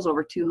individuals,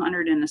 over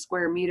 200 in a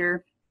square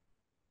meter,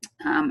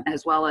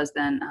 as well as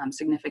then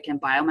significant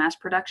biomass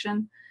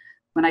production.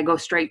 When I go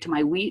straight to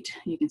my wheat,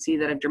 you can see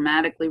that I've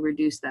dramatically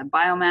reduced that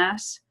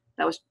biomass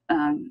that was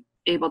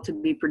able to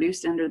be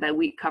produced under that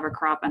wheat cover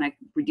crop, and I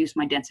reduced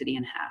my density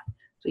in half.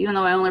 So even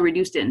though I only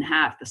reduced it in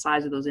half, the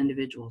size of those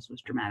individuals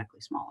was dramatically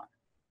smaller.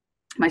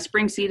 My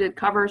spring seeded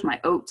covers, my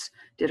oats,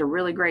 did a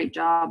really great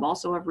job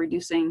also of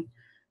reducing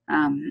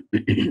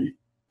the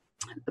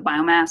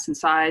biomass and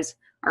size.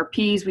 Our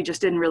peas, we just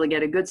didn't really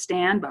get a good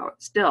stand, but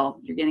still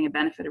you're getting a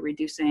benefit of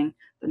reducing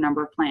the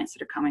number of plants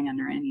that are coming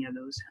under any of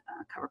those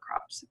cover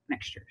crops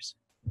mixtures.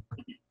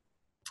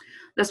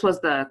 This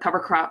was the cover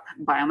crop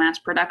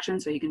biomass production.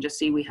 So you can just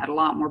see we had a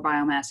lot more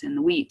biomass in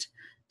the wheat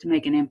to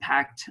make an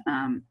impact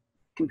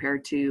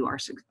compared to our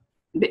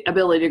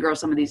ability to grow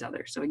some of these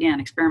others. So again,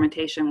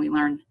 experimentation, we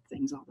learn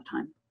things all the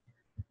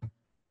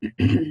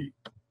time.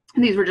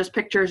 These were just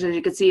pictures. As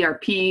you can see, our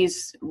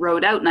peas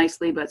rode out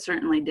nicely, but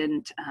certainly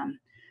didn't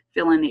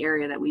fill in the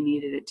area that we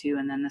needed it to.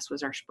 And then this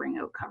was our spring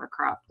oat cover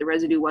crop. The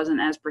residue wasn't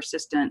as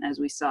persistent as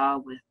we saw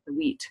with the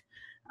wheat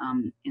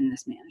in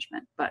this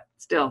management, but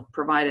still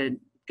provided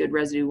good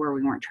residue where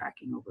we weren't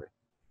tracking over it.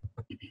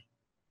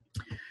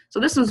 So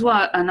this is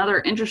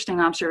another interesting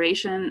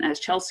observation as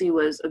Chelsea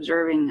was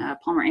observing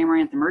Palmer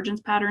amaranth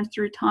emergence patterns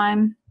through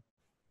time.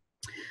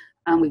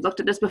 We've looked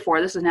at this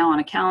before. This is now on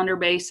a calendar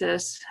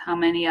basis. How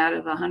many out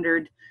of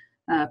 100%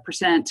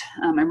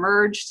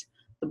 emerged?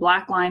 The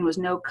black line was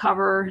no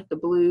cover. The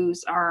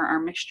blues are our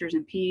mixtures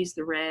and peas.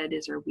 The red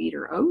is our wheat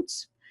or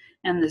oats.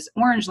 And this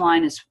orange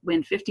line is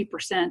when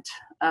 50%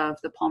 of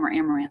the Palmer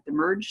amaranth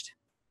emerged.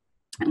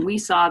 And we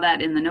saw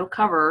that in the no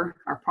cover,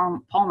 our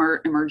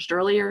Palmer emerged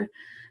earlier,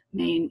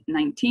 May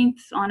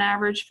 19th on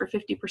average for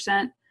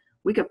 50%.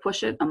 We could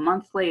push it a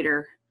month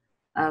later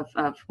of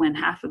when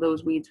half of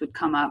those weeds would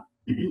come up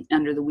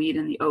under the wheat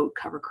and the oat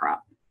cover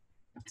crop.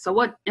 So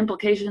what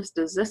implications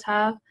does this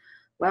have?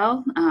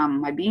 Well,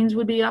 my beans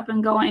would be up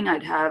and going.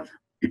 I'd have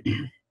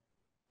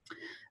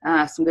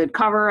some good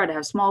cover. I'd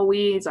have small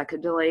weeds. I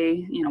could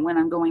delay, when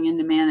I'm going in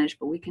to manage,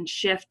 but we can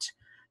shift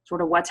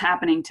sort of what's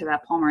happening to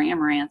that Palmer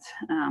amaranth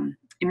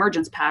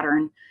emergence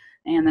pattern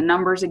and the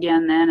numbers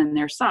again then and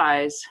their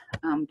size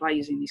by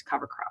using these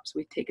cover crops.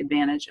 We take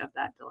advantage of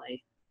that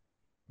delay.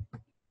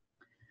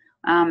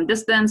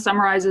 This then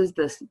summarizes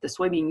the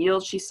soybean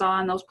yield she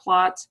saw in those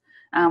plots.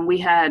 We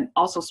had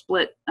also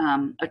split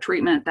a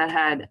treatment that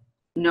had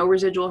no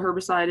residual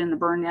herbicide in the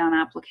burn down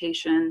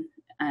application,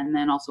 and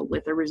then also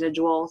with a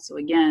residual. So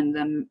again,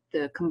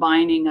 the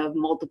combining of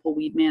multiple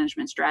weed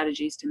management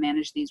strategies to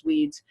manage these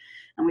weeds.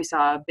 And we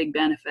saw a big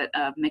benefit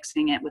of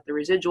mixing it with the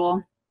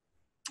residual.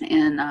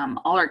 In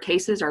all our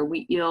cases, our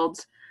wheat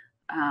yields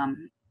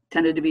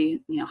tended to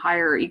be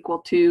higher or equal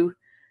to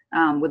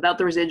without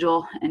the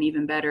residual, and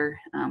even better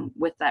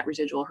with that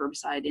residual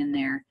herbicide in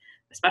there,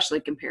 especially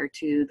compared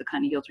to the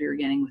kind of yields we were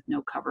getting with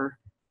no cover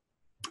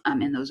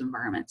in those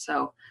environments.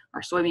 So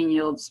our soybean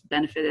yields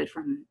benefited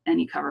from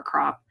any cover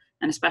crop,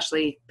 and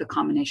especially the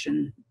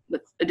combination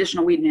with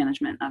additional weed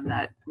management of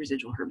that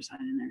residual herbicide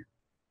in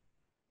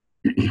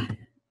there.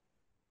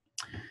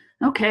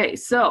 Okay,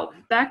 so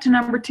back to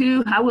number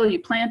 2, how will you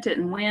plant it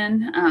and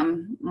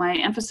when? My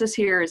emphasis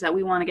here is that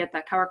we want to get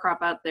that cover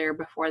crop out there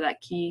before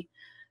that key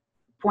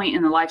point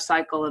in the life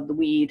cycle of the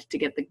weed to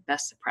get the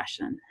best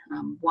suppression.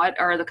 What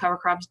are the cover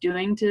crops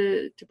doing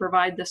to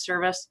provide this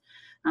service?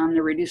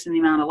 They're reducing the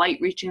amount of light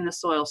reaching the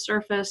soil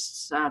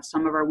surface.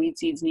 Some of our weed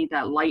seeds need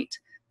that light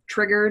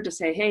trigger to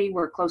say, hey,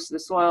 we're close to the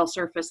soil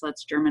surface,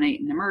 let's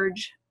germinate and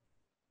emerge.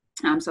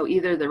 So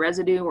either the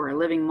residue or a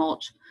living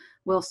mulch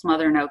will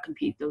smother and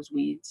outcompete those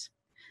weeds.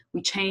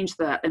 We change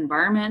the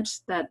environment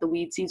that the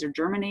weed seeds are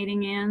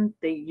germinating in.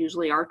 They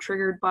usually are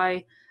triggered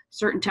by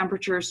certain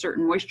temperatures,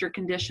 certain moisture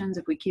conditions.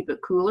 If we keep it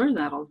cooler,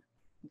 that'll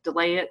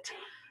delay it.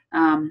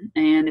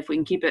 And if we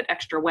can keep it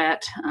extra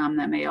wet,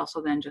 that may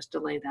also then just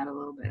delay that a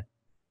little bit.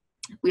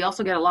 We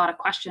also get a lot of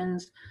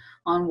questions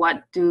on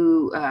what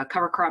do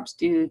cover crops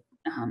do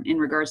in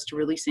regards to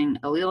releasing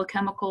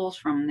allelochemicals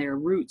from their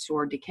roots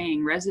or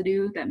decaying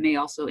residue that may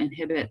also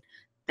inhibit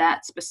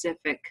that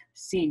specific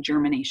seed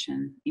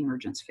germination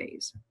emergence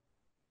phase.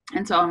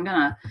 And so I'm going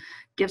to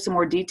give some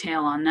more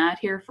detail on that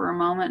here for a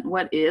moment.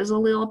 What is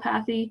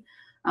allelopathy?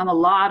 A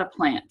lot of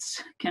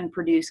plants can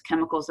produce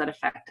chemicals that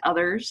affect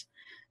others.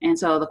 And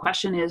so the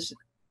question is,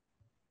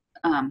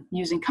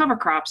 using cover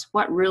crops,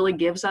 what really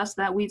gives us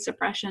that weed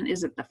suppression?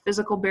 Is it the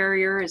physical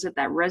barrier? Is it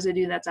that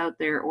residue that's out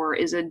there? Or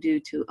is it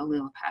due to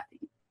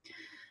allelopathy?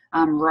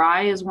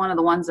 Rye is one of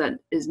the ones that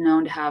is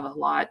known to have a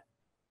lot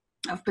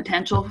of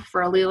potential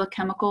for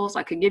allelochemicals.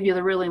 I could give you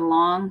the really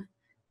long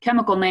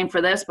chemical name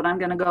for this, but I'm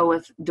going to go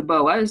with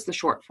DBOA is the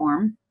short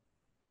form.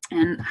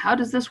 And how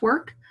does this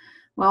work?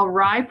 Well,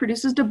 rye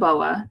produces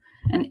DBOA,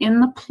 and in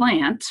the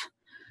plant,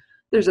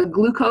 there's a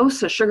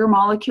glucose, a sugar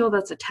molecule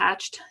that's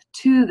attached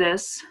to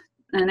this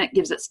and it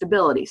gives it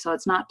stability, so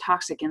it's not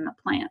toxic in the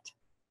plant.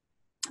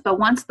 But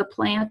once the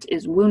plant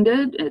is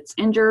wounded, it's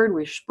injured,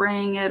 we're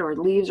spraying it, or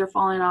leaves are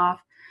falling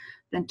off,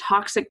 then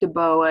toxic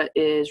DBOA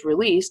is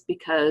released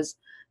because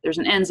there's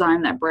an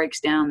enzyme that breaks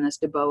down this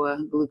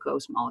DBOA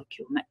glucose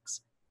molecule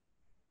mix.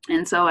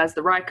 And so as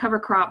the rye cover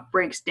crop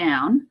breaks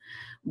down,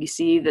 we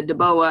see the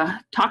DBOA,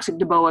 toxic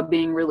DBOA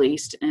being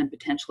released and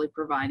potentially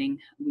providing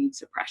weed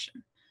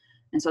suppression.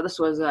 And so this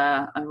was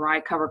a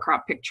rye cover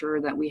crop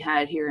picture that we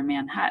had here in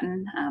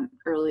Manhattan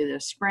early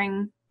this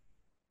spring.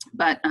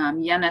 But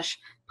Jenisch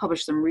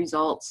published some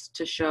results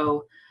to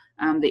show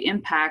the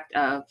impact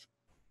of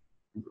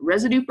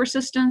residue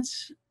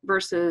persistence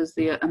versus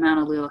the amount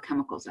of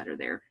allelochemicals that are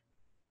there.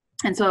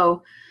 And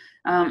so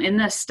in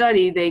this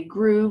study, they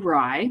grew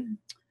rye,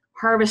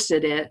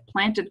 harvested it,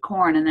 planted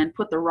corn, and then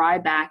put the rye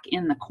back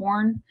in the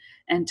corn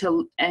and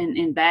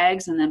in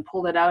bags, and then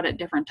pulled it out at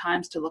different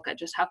times to look at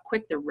just how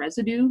quick the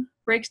residue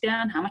breaks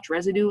down, how much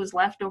residue was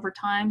left over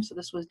time. So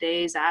this was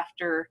days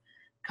after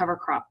cover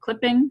crop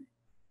clipping.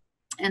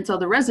 And so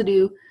the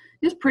residue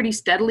is pretty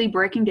steadily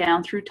breaking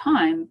down through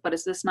time, but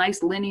it's this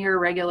nice linear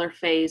regular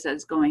phase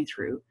that's going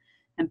through.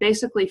 And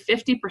basically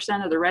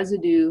 50% of the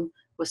residue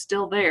was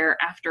still there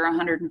after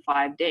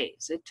 105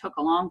 days. It took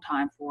a long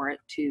time for it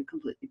to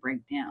completely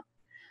break down.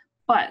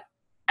 But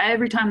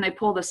every time they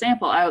pulled the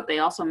sample out, they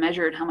also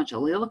measured how much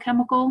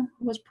allelochemical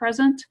was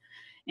present.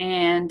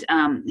 And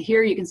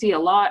here you can see a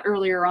lot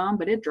earlier on,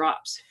 but it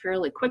drops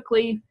fairly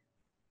quickly,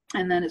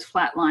 and then it's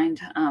flatlined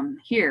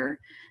here.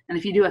 And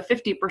if you do a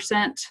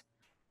 50%,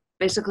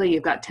 basically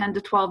you've got 10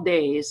 to 12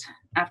 days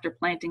after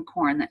planting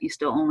corn that you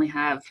still only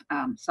have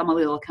some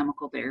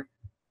allelochemical there.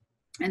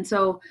 And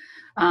so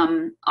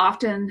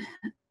often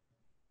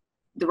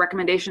the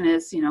recommendation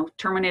is,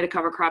 terminate a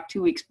cover crop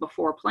 2 weeks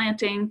before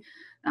planting.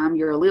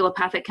 Your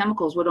allelopathic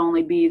chemicals would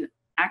only be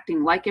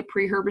acting like a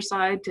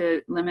pre-herbicide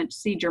to limit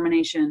seed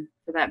germination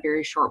for that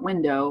very short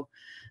window.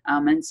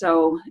 And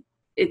so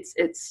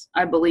it's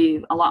I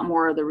believe, a lot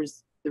more of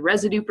the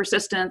residue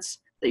persistence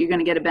that you're going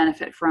to get a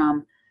benefit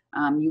from.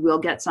 You will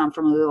get some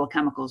from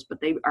allelochemicals,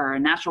 but they are a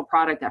natural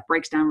product that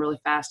breaks down really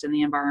fast in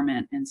the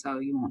environment, and so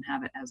you won't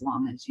have it as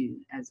long as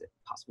it's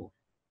possible.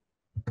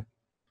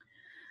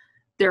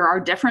 There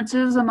are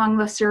differences among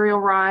the cereal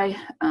rye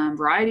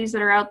varieties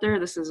that are out there.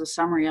 This is a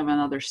summary of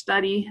another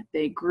study.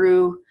 They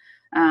grew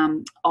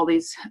all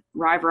these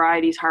rye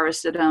varieties,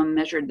 harvested them,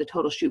 measured the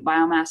total shoot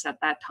biomass at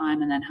that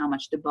time, and then how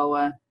much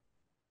DBOA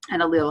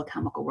and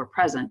allelochemical were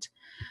present.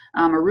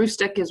 A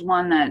rustic is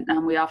one that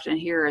we often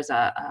hear as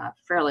a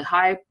fairly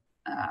high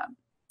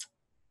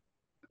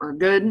or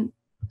good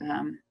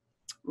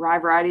rye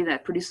variety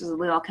that produces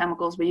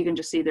allelochemicals, but you can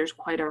just see there's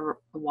quite a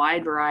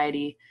wide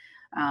variety.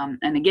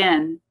 And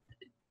again,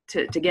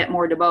 to get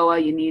more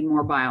DBOA, you need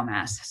more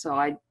biomass. So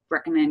I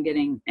recommend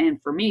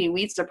and for me,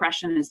 weed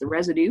suppression is the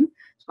residue.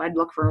 So I'd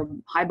look for a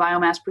high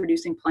biomass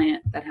producing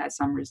plant that has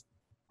some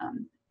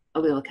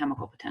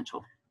allelochemical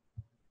potential.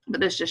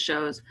 But this just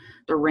shows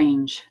the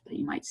range that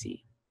you might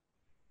see.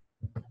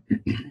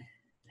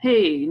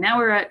 Hey, now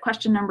we're at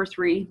question number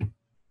 3.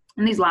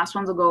 And these last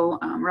ones will go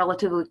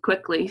relatively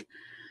quickly.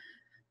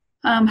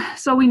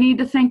 So we need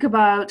to think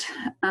about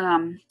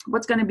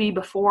what's going to be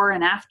before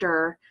and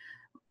after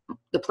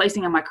the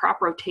placing of my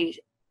crop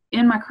rotation,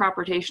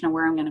 and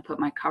where I'm going to put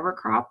my cover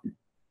crop,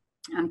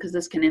 because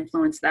this can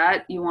influence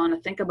that. You want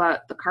to think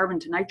about the carbon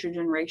to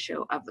nitrogen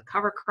ratio of the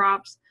cover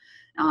crops,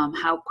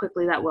 how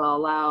quickly that will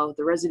allow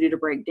the residue to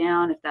break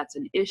down if that's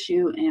an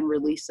issue, and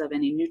release of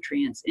any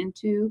nutrients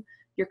into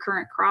your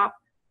current crop.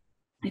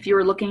 If you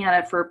were looking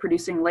at it for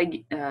producing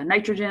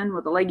nitrogen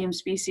with a legume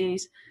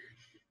species,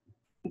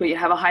 but you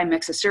have a high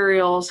mix of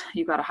cereals,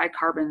 you've got a high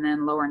carbon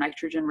then lower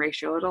nitrogen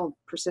ratio, it'll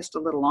persist a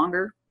little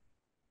longer.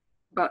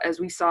 But as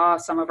we saw,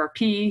 some of our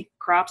pea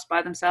crops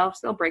by themselves,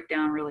 they'll break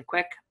down really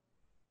quick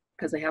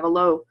because they have a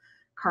low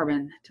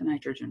carbon to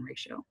nitrogen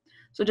ratio.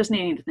 So just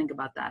needing to think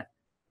about that.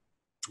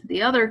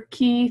 The other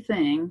key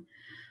thing,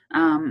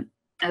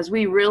 as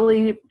we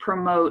really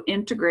promote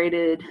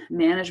integrated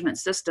management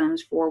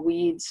systems for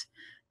weeds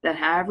that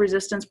have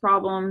resistance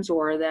problems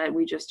or that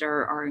we just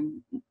are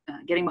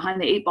getting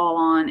behind the 8 ball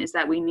on, is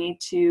that we need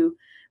to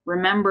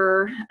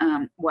remember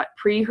what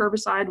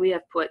pre-herbicide we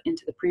have put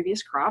into the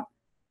previous crop,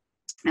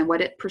 and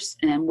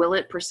will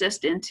it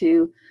persist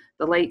into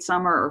the late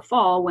summer or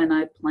fall when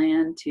I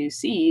plan to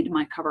seed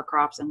my cover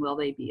crops, and will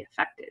they be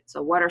affected?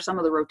 So what are some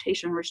of the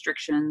rotation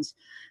restrictions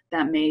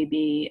that may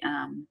be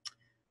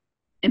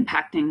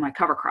impacting my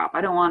cover crop?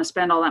 I don't want to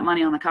spend all that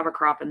money on the cover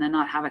crop and then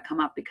not have it come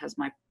up because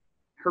my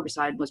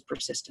herbicide was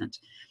persistent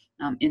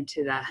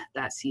into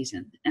that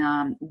season.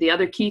 The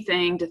other key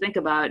thing to think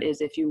about is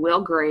if you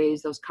will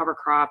graze those cover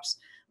crops,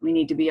 we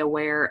need to be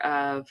aware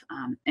of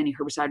any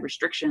herbicide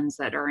restrictions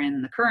that are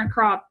in the current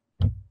crop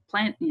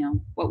plant,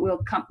 what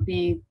will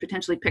be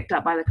potentially picked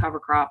up by the cover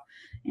crop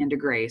and to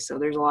graze. So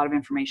there's a lot of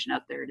information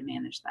out there to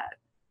manage that.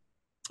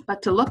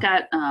 But to look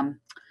at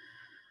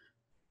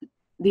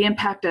the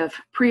impact of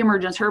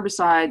pre-emergence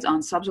herbicides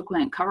on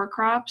subsequent cover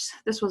crops,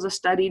 this was a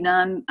study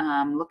done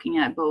looking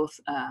at both,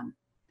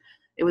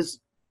 it was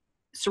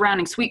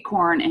surrounding sweet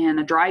corn and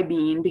a dry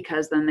bean,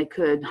 because then they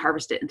could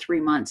harvest it in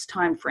 3 months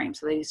time frame.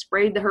 So they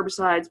sprayed the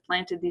herbicides,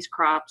 planted these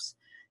crops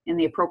in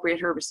the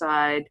appropriate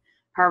herbicide,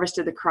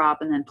 harvested the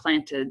crop, and then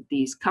planted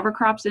these cover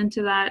crops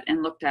into that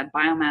and looked at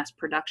biomass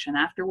production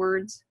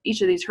afterwards.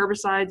 Each of these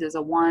herbicides is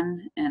a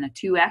 1 and a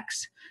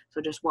 2x,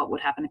 so just what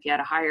would happen if you had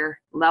a higher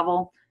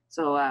level.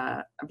 So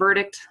a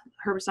verdict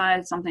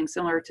herbicide, something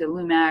similar to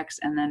Lumax,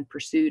 and then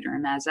Pursuit or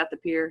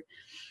Mazethapir.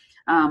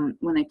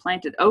 When they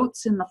planted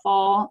oats in the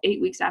fall,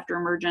 8 weeks after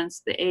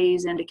emergence, the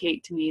A's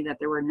indicate to me that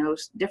there were no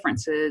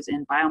differences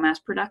in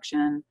biomass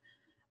production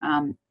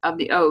of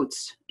the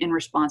oats in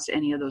response to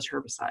any of those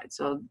herbicides.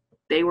 So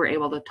they were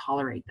able to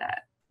tolerate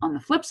that. On the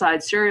flip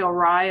side, cereal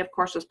rye, of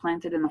course, was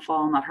planted in the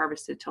fall, not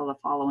harvested till the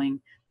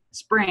following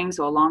spring,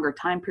 so a longer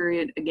time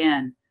period.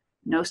 Again,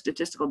 no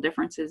statistical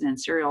differences in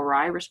cereal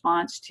rye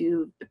response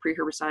to the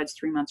pre-herbicides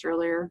 3 months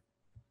earlier.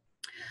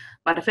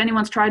 But if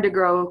anyone's tried to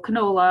grow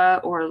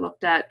canola or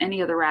looked at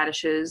any of the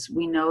radishes,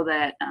 we know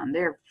that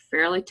they're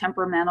fairly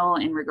temperamental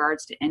in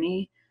regards to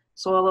any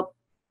soil,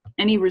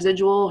 any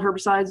residual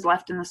herbicides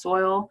left in the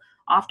soil.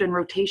 Often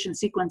rotation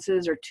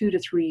sequences are 2 to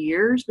 3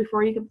 years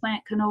before you can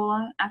plant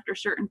canola after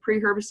certain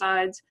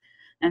pre-herbicides.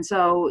 And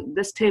so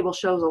this table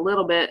shows a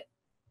little bit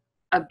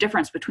of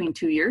difference between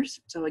 2 years.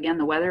 So again,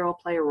 the weather will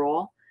play a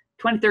role.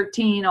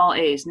 2013, all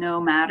A's,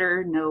 no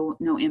matter, no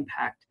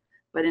impact.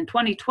 But in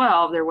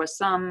 2012, there was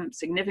some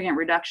significant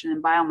reduction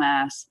in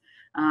biomass,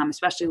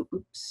 especially,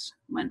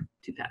 went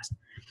too fast,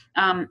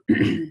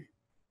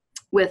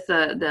 with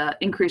the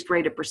increased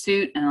rate of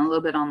Pursuit and a little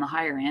bit on the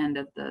higher end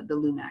of the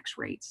Lumax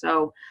rate.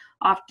 So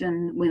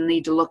often we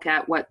need to look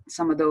at what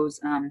some of those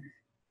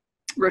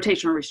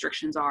rotational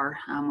restrictions are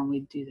when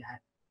we do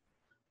that.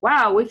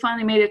 Wow, we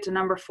finally made it to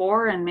number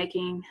 4 and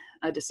making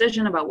a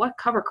decision about what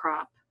cover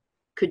crop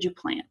could you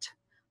plant.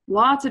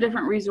 Lots of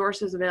different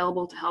resources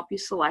available to help you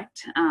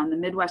select. The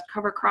Midwest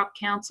Cover Crop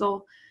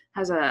Council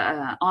has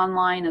a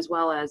online as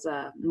well as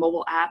a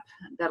mobile app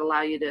that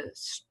allow you to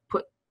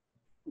put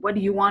what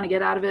do you want to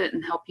get out of it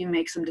and help you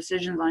make some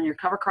decisions on your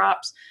cover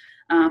crops.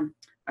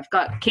 I've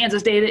got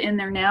Kansas data in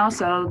there now,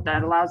 so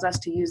that allows us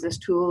to use this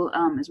tool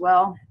as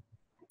well.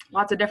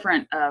 Lots of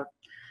different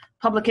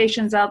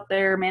publications out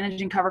there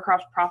managing cover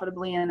crops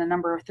profitably and a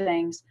number of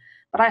things.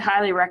 But I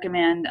highly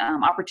recommend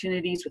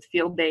opportunities with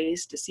field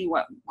days to see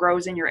what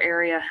grows in your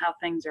area, how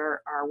things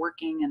are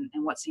working,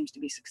 and what seems to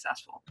be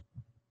successful.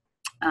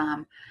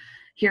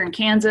 Here in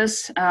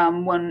Kansas,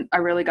 when I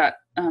really got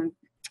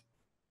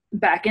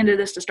back into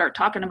this to start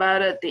talking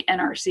about it, the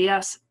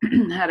NRCS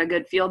had a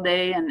good field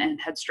day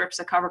and had strips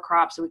of cover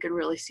crops, so we could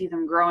really see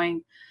them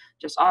growing.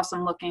 Just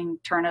awesome looking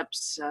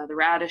turnips, the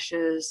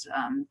radishes,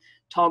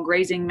 tall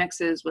grazing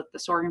mixes with the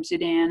sorghum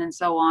Sudan and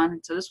so on.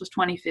 So this was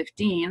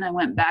 2015. I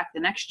went back the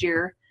next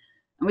year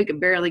and we could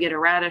barely get a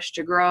radish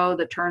to grow.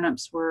 The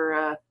turnips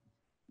were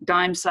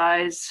dime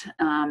size.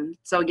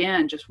 So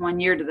again, just 1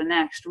 year to the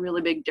next,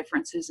 really big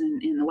differences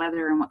in the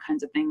weather and what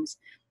kinds of things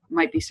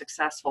might be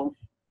successful.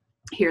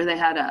 Here they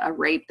had a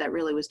rape that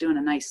really was doing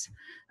a nice,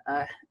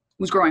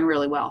 was growing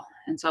really well.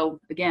 And so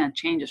again,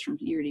 changes from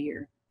year to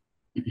year.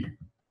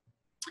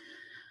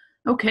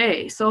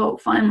 Okay, so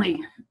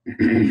finally,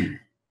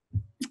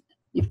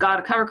 you've got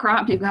a cover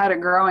crop, you've got it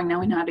growing,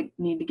 now we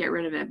need to get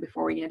rid of it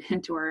before we get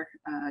into our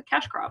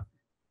cash crop.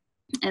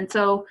 And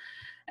so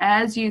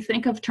as you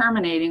think of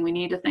terminating, we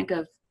need to think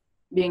of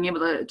being able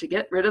to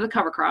get rid of the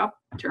cover crop,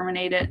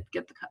 terminate it,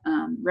 get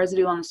the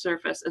residue on the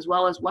surface, as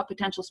well as what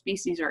potential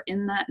species are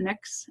in that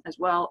mix, as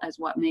well as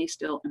what may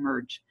still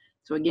emerge.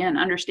 So again,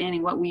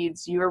 understanding what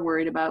weeds you're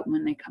worried about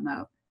when they come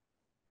out.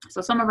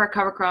 So some of our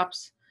cover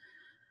crops,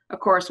 of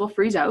course, will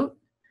freeze out.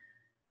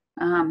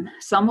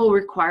 Some will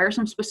require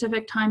some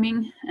specific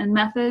timing and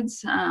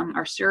methods.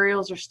 Our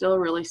cereals are still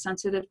really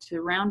sensitive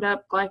to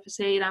Roundup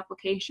glyphosate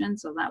application,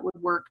 so that would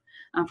work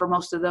for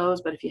most of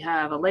those. But if you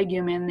have a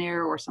legume in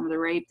there or some of the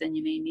rape, then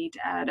you may need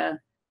to add a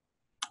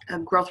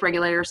growth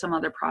regulator or some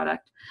other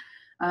product.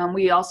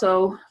 We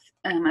also,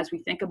 as we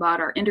think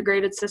about our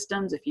integrated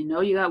systems, if you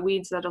know you got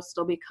weeds that'll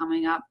still be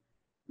coming up,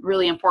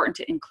 really important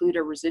to include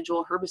a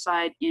residual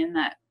herbicide in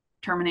that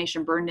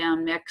termination burn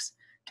down mix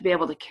to be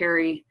able to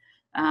carry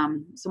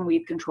some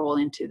weed control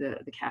into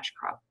the cash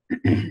crop.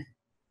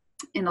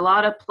 In a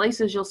lot of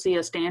places, you'll see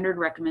a standard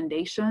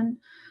recommendation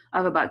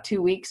of about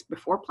 2 weeks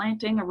before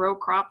planting a row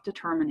crop to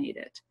terminate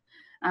it.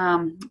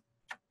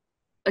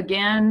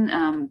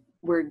 Again,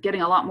 we're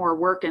getting a lot more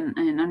work and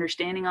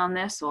understanding on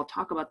this, so I'll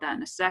talk about that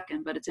in a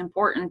second, but it's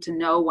important to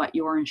know what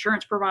your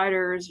insurance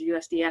providers,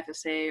 USDA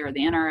FSA, or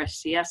the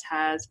NRSCS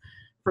has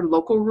for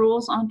local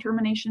rules on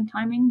termination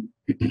timing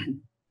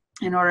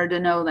in order to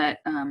know that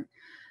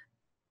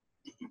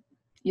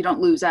you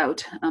don't lose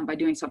out by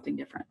doing something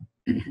different.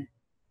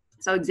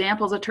 So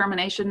examples of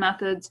termination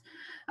methods.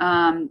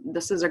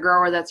 This is a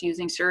grower that's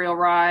using cereal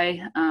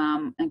rye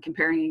and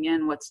comparing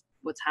again what's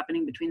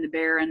happening between the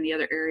bare and the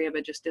other area,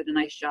 but just did a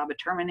nice job of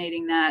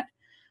terminating that.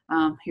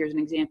 Here's an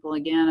example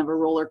again of a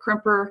roller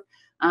crimper.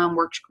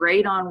 Works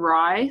great on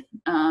rye,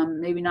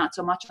 maybe not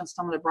so much on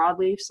some of the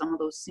broadleaf. Some of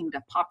those seem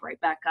to pop right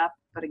back up,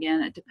 but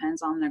again, it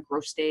depends on the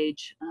growth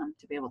stage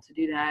to be able to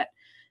do that.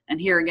 And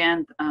here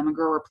again, a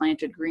grower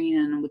planted green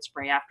and would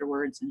spray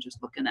afterwards, and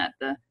just looking at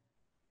the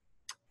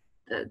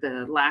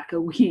lack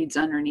of weeds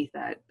underneath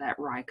that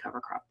rye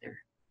cover crop there.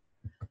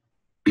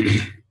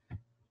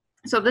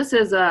 So this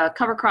is a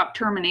cover crop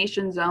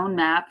termination zone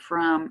map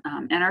from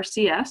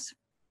NRCS,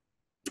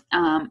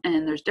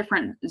 and there's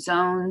different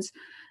zones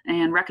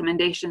and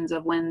recommendations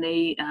of when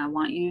they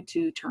want you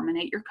to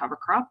terminate your cover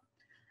crop.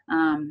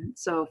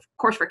 So of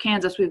course for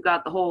Kansas, we've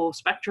got the whole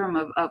spectrum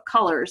of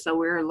colors. So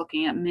we're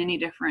looking at many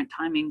different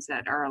timings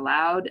that are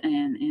allowed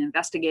and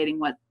investigating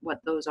what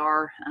those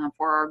are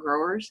for our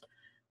growers.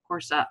 Of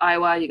course,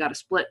 Iowa, you got a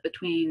split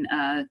between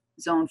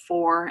zone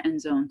 4 and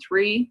zone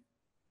 3.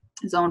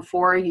 Zone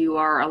 4, you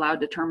are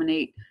allowed to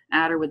terminate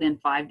at or within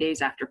 5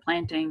 days after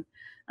planting,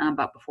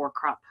 but before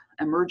crop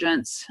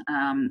emergence.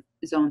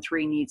 Zone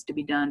 3 needs to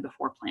be done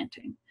before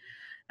planting.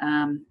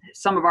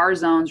 Some of our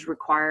zones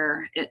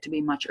require it to be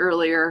much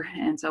earlier,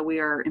 and so we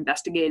are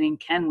investigating,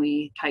 can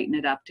we tighten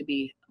it up to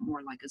be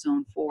more like a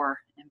zone 4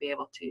 and be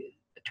able to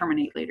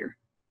terminate later.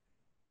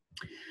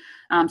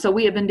 So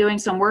we have been doing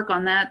some work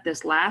on that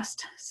this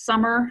last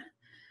summer.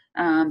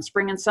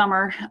 Spring and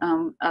summer.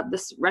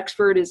 This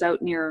Rexford is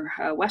out near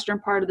western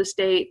part of the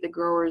state. The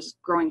grower's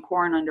growing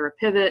corn under a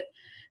pivot,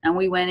 and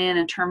we went in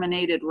and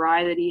terminated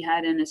rye that he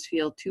had in his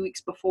field 2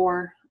 weeks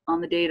before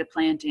on the date of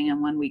planting and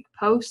 1 week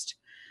post.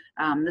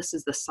 This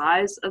is the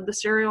size of the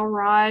cereal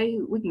rye.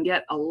 We can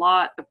get a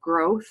lot of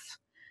growth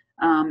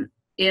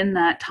in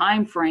that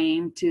time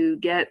frame to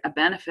get a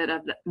benefit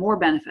of more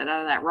benefit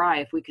out of that rye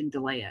if we can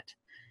delay it.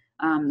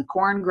 The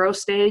corn growth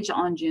stage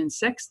on June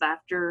 6th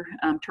after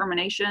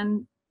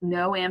termination,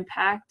 no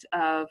impact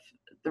of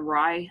the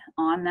rye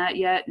on that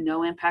yet,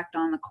 no impact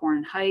on the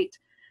corn height,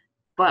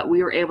 but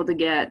we were able to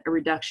get a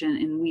reduction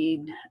in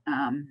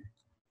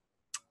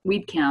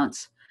weed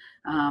counts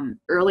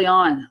early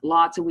on.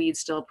 Lots of weeds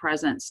still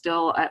present,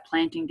 still at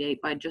planting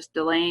date. By just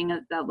delaying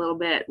it that little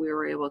bit, we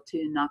were able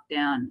to knock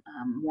down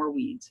more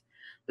weeds.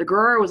 The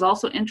grower was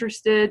also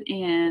interested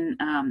in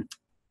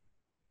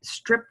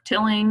strip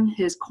tilling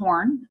his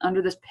corn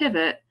under this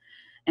pivot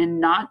and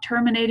not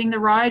terminating the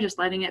rye, just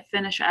letting it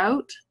finish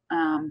out.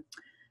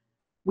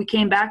 We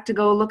came back to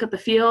go look at the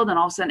field, and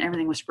all of a sudden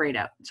everything was sprayed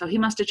out. So he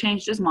must have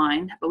changed his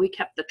mind, but we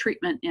kept the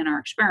treatment in our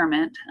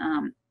experiment,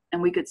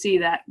 and we could see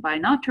that by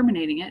not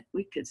terminating it,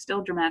 we could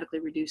still dramatically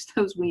reduce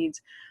those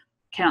weeds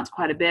counts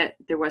quite a bit.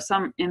 There was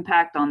some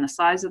impact on the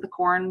size of the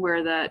corn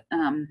where the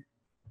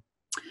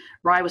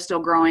rye was still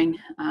growing,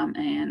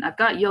 and I've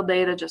got yield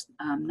data, just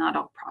not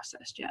all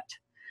processed yet.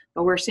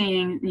 But we're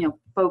seeing,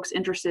 folks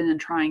interested in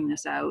trying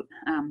this out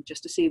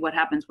just to see what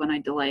happens when I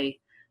delay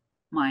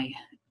my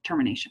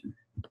termination.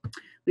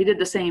 We did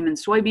the same in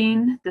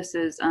soybean. This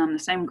is the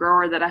same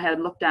grower that I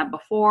had looked at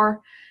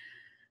before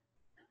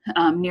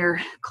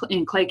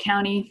in Clay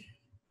County.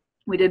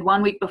 We did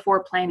 1 week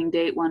before planting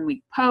date, 1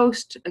 week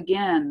post.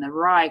 Again, the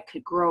rye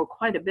could grow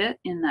quite a bit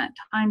in that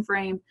time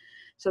frame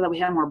so that we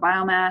had more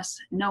biomass.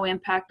 No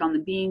impact on the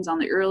beans on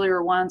the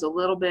earlier ones, a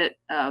little bit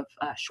of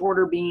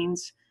shorter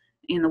beans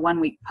in the 1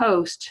 week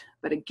post,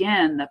 but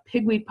again, the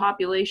pigweed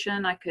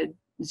population, I could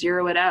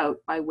zero it out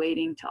by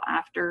waiting till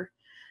after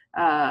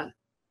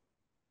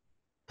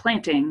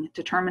planting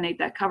to terminate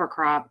that cover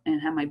crop and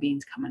have my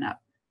beans coming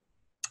up.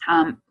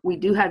 We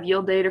do have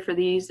yield data for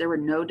these. There were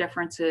no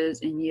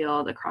differences in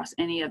yield across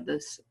any of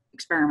this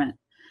experiment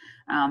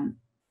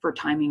for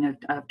timing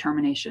of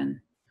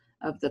termination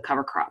of the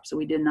cover crop. So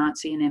we did not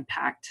see an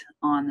impact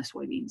on the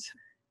soybeans.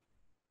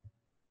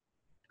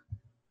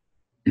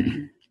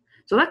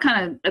 So that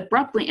kind of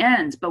abruptly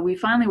ends, but we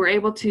finally were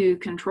able to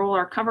control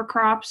our cover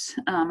crops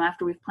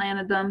after we've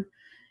planted them,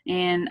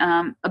 and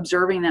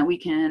observing that we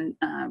can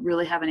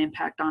really have an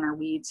impact on our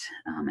weeds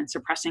and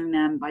suppressing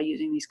them by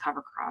using these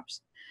cover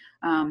crops.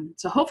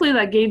 So hopefully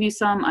that gave you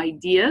some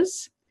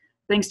ideas,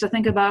 things to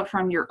think about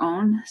from your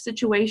own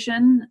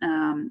situation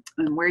and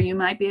where you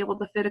might be able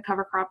to fit a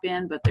cover crop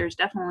in, but there's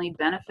definitely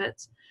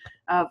benefits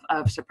of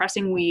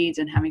suppressing weeds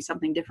and having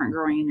something different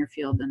growing in your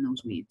field than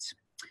those weeds.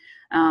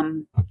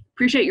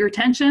 Appreciate your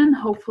attention.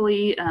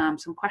 Hopefully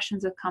some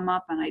questions have come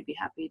up, and I'd be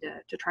happy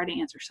to try to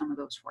answer some of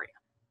those for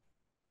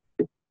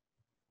you.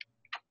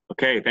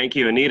 Okay, thank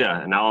you,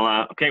 Anita. And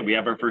okay, we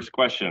have our first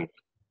question.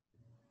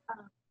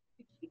 Could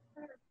you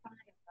clarify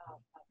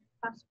about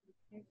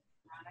possibly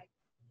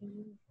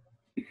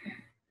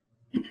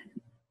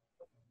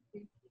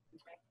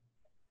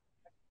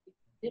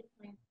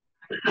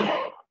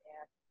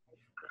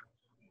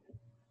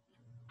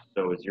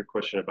So is your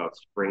question about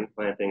spring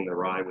planting the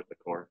rye with the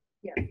corn?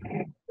 Yeah.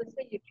 Let's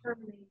say you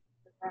terminate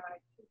the rye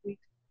 2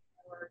 weeks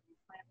before you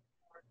plant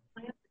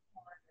the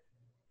corn,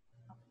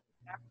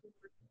 and afterwards.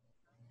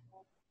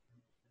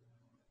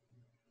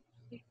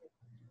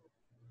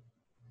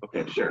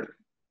 Okay, sure.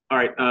 All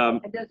right. It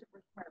doesn't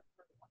require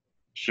fertilizer.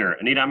 Sure.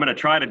 Anita, I'm going to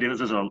try to do this.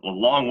 This is a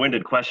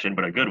long-winded question,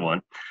 but a good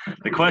one.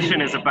 The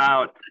question is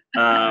about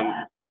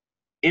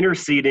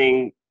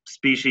interseeding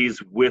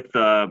species with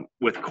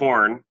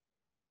corn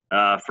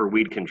for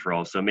weed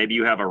control. So maybe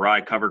you have a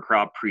rye cover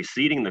crop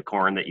preceding the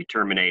corn that you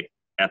terminate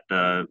at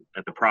the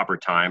proper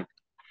time,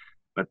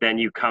 but then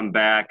you come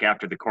back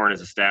after the corn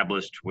is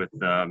established with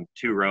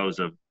 2 rows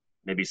of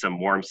maybe some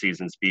warm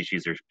season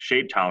species or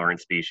shade tolerant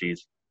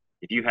species.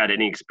 If you had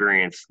any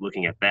experience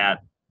looking at that,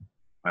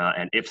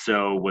 and if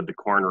so, would the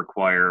corn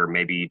require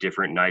maybe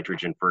different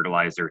nitrogen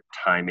fertilizer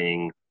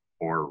timing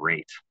or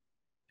rate?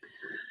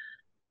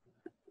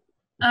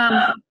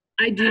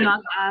 I do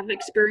not have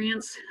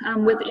experience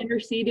with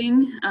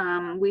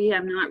interseeding. We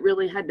have not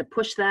really had to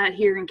push that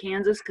here in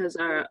Kansas because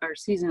our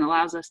season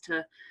allows us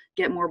to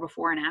get more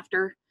before and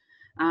after.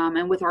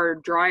 And with our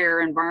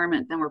drier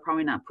environment, then we're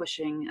probably not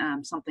pushing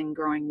something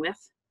growing with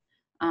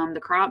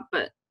the crop.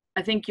 But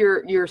I think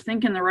you're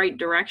thinking the right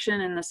direction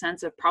in the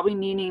sense of probably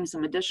needing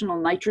some additional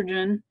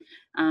nitrogen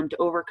to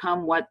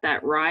overcome what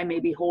that rye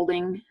may be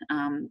holding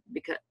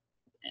because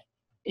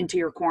into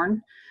your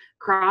corn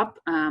crop.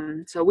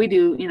 So we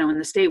do, in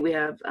the state, we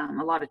have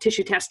a lot of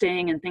tissue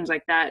testing and things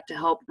like that to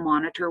help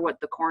monitor what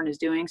the corn is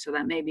doing. So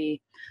that may be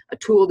a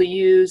tool to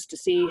use to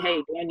see, hey,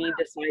 do I need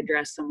to side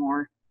dress some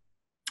more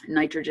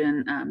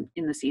nitrogen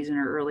in the season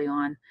or early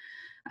on?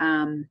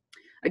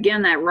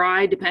 Again, that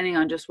rye, depending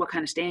on just what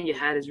kind of stand you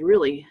had, is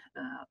really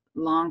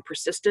long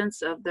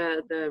persistence of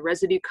the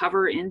residue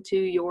cover into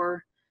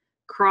your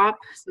crop.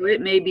 So it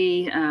may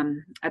be,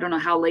 I don't know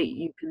how late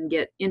you can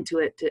get into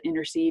it to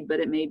interseed, but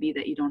it may be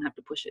that you don't have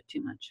to push it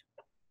too much.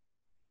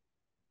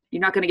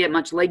 You're not going to get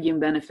much legume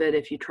benefit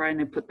if you're trying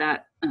to put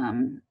that,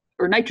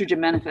 or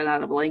nitrogen benefit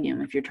out of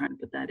legume if you're trying to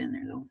put that in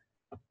there though.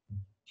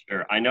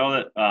 Sure. I know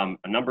that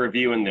a number of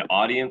you in the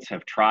audience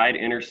have tried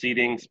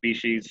interseeding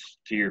species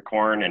to your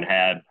corn and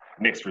had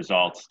mixed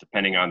results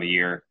depending on the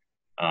year.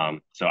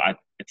 So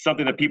it's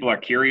something that people are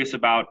curious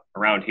about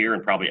around here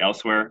and probably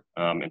elsewhere,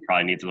 and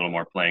probably needs a little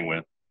more playing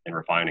with and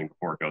refining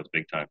before it goes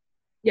big time.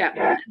 Yeah,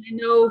 and I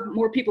know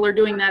more people are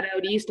doing that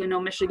out east. I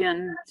know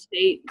Michigan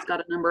State's got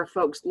a number of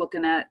folks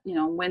looking at,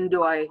 when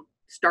do I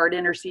start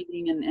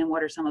interseeding and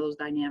what are some of those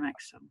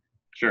dynamics. So.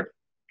 Sure.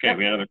 Okay, yep.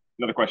 We have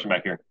another question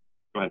back here.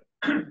 Go ahead.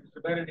 Has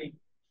there been any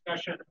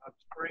discussion of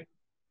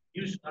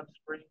use of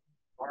spring,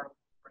 barley,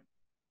 spring,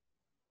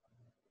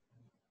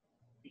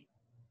 wheat,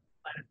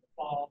 planted in the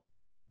fall,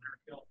 winter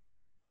kill?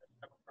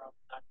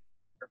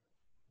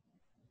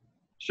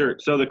 Sure.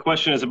 So the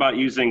question is about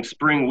using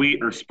spring wheat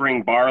or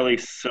spring barley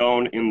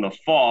sown in the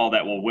fall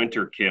that will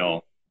winter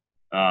kill.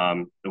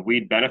 The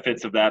weed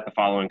benefits of that the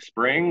following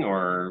spring,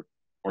 or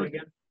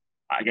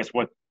I guess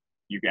what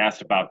you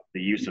asked about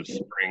the use of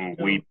spring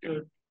wheat.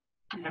 To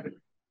have it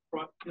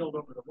killed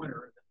over the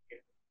winter.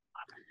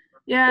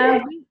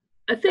 Yeah,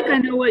 I think I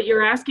know what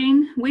you're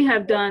asking. We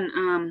have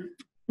done,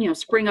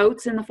 spring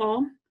oats in the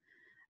fall,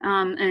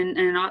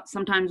 and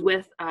sometimes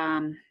with,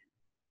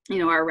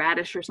 our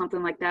radish or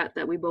something like that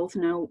we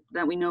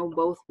know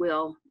both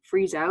will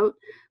freeze out.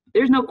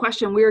 There's no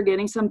question we're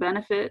getting some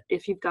benefit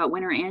if you've got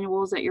winter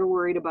annuals that you're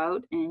worried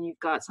about and you've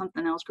got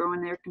something else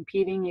growing there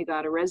competing. You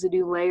got a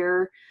residue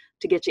layer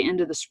to get you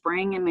into the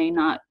spring. It may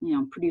not,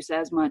 produce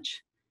as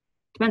much.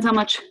 Depends how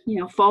much,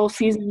 fall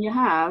season you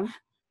have.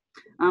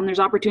 There's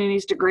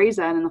opportunities to graze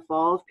that in the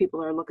fall if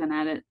people are looking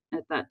at it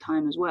at that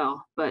time as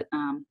well. But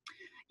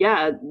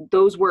yeah,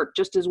 those work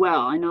just as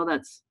well. I know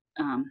that's,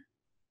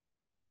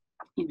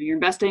 you're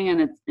investing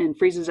and it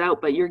freezes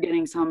out, but you're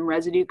getting some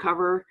residue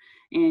cover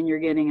and you're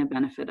getting a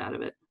benefit out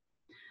of it.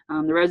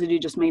 The residue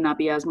just may not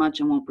be as much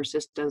and won't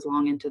persist as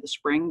long into the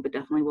spring, but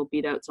definitely will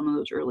beat out some of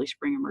those early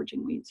spring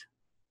emerging weeds.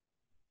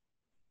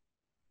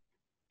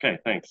 Okay,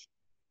 thanks.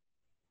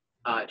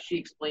 She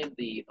explained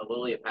the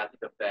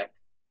allelopathic effect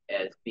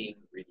as being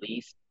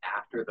released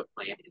after the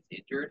plant is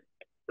injured,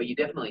 but you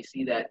definitely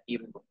see that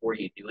even before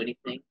you do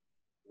anything.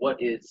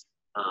 What is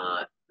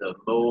the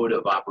mode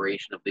of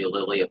operation of the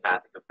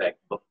allelopathic effect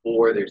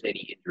before there's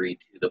any injury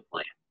to the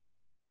plant?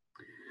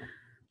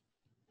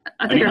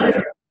 I think I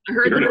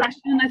heard the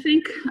question. I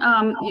think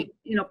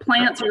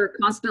plants are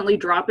constantly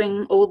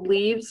dropping old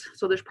leaves,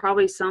 so there's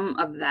probably some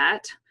of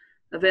that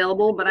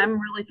available, but I'm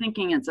really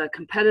thinking it's a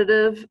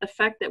competitive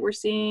effect that we're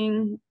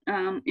seeing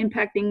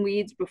impacting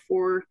weeds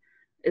before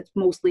it's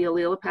mostly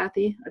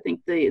allelopathy. I think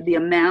the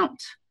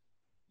amount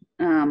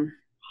of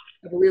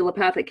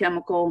allelopathic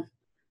chemical,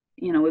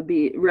 would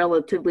be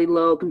relatively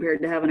low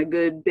compared to having a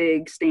good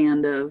big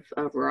stand of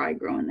rye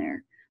growing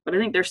there. But I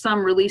think there's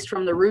some released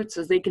from the roots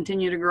as they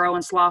continue to grow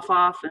and slough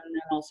off, and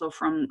then also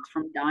from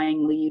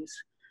dying leaves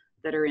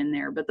that are in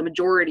there. But the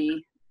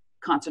majority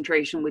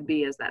concentration would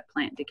be as that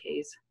plant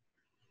decays.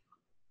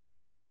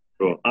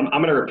 Cool. I'm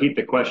going to repeat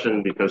the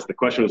question because the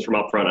question was from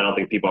up front. I don't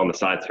think people on the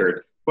sides heard.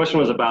 The question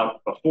was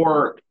about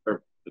before,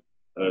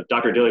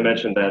 Dr. Dille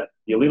mentioned that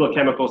the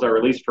allelochemicals are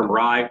released from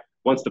rye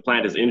once the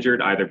plant is injured,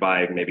 either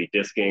by maybe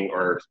disking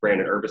or spraying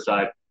an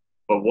herbicide.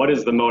 But what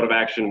is the mode of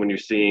action when you're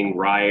seeing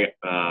rye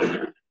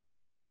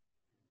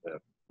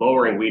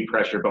lowering weed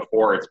pressure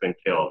before it's been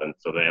killed? And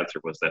so the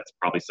answer was that's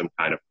probably some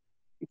kind of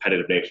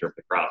competitive nature of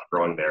the crop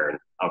growing there and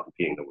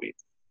outcompeting the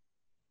weeds.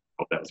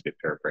 Hope that was a good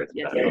paraphrase.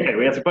 Yes. Okay,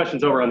 we have some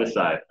questions over on this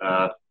side,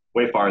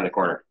 way far in the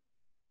corner.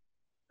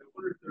 I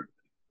wonder if there's a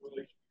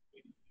relation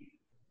between the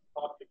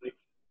population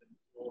and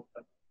soil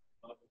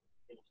level.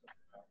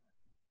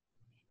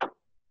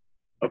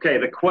 Okay,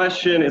 the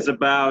question is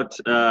about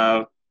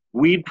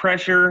weed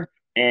pressure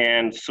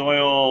and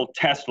soil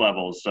test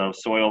levels, so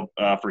soil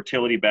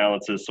fertility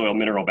balances, soil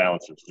mineral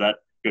balances. Is that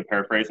good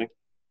paraphrasing?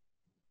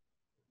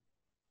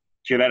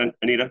 Did you hear that,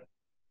 Anita?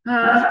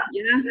 Yeah.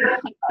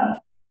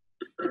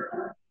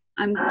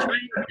 I'm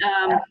trying,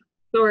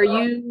 so are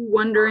you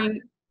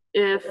wondering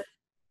if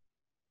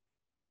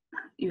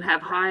you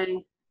have high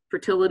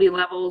fertility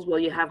levels, will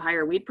you have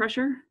higher weed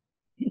pressure?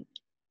 Is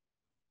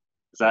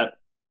that,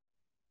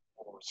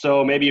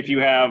 so maybe if you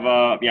have,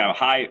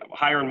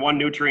 higher in one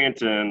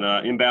nutrient and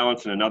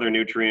imbalance in another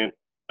nutrient,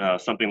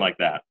 something like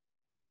that.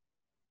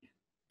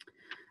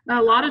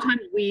 A lot of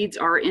times weeds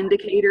are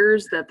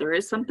indicators that there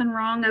is something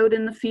wrong out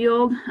in the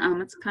field.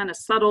 It's kind of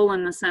subtle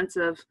in the sense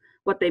of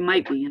what they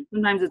might be. And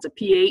sometimes it's a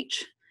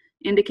pH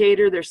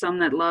indicator. There's some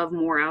that love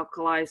more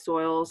alkali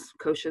soils.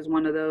 Kochia is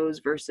one of those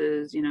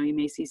versus, you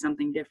may see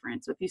something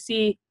different. So if you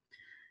see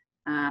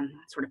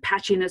sort of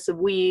patchiness of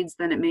weeds,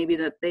 then it may be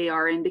that they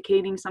are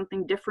indicating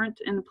something different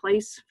in the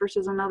place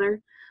versus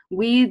another.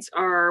 Weeds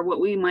are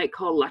what we might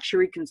call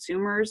luxury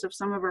consumers of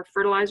some of our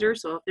fertilizer.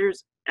 So if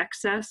there's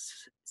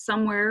excess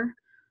somewhere,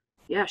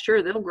 yeah,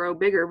 sure, they'll grow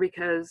bigger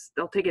because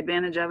they'll take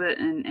advantage of it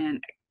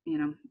and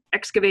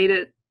excavate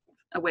it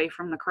away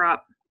from the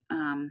crop.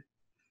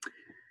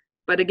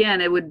 But again,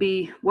 it would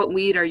be, what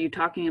weed are you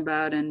talking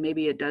about? And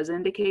maybe it does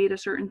indicate a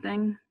certain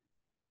thing.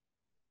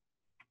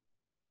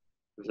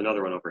 There's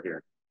another one over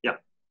here. Yeah. Is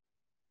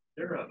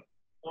there a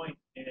point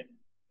in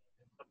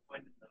some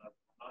point in the amount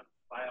of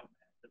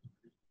biomass that's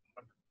produced in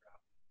cover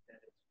crop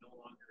that it's no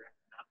longer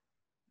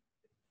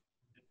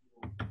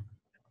economic?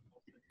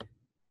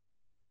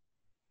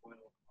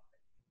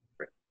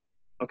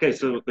 Okay,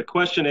 so the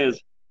question is,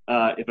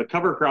 if a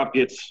cover crop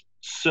gets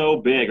so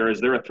big, or is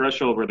there a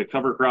threshold where the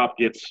cover crop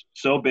gets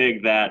so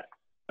big that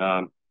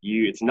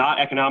it's not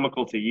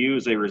economical to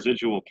use a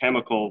residual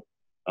chemical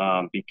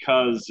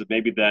because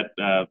maybe that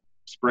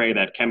spray,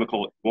 that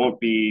chemical won't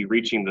be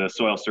reaching the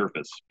soil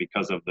surface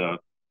because of the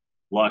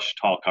lush,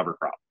 tall cover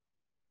crop?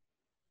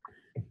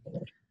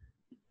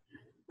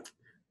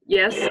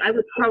 Yes, I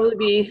would probably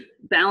be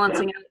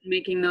balancing out and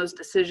making those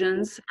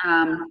decisions.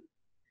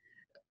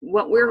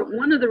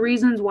 One of the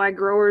reasons why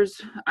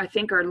growers, I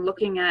think, are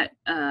looking at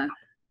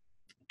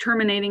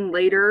terminating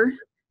later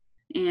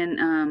and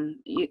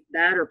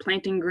that, or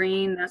planting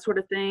green, that sort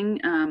of thing,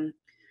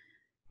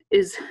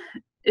 is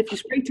if you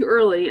spray too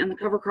early and the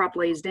cover crop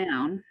lays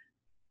down,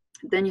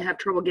 then you have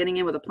trouble getting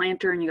in with a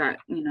planter, and you got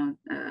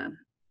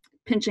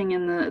pinching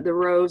in the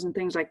rows and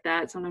things like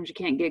that. Sometimes you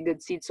can't get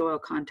good seed soil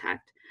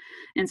contact,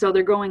 and so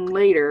they're going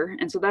later,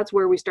 and so that's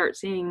where we start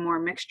seeing more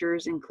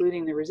mixtures,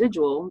 including the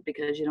residual,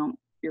 because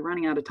you're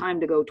running out of time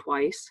to go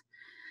twice.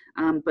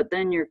 But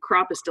then your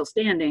crop is still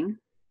standing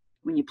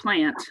when you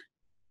plant.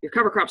 Your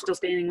cover crop's still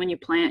standing when you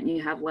plant, and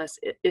you have less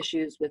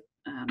issues with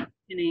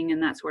pinning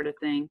and that sort of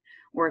thing,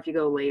 or if you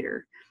go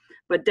later.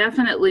 But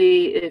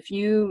definitely, if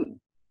you,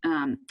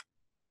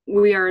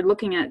 we are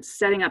looking at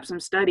setting up some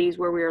studies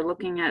where we are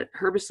looking at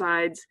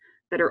herbicides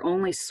that are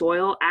only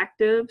soil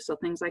active, so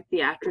things like the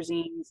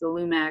atrazines, the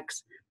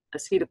Lumex,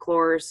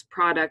 acetochlors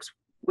products,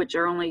 which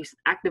are only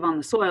active on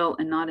the soil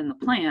and not in the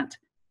plant,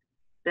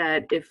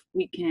 that if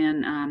we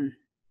can,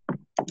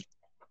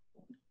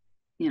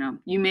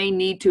 you may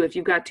need to, if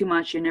you've got too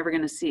much, you're never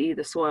going to see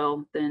the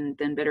soil, then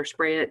better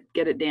spray it,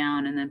 get it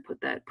down, and then put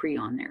that pre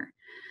on there.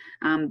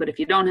 But if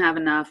you don't have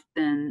enough,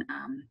 then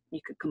you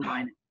could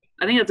combine it.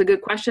 I think that's a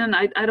good question.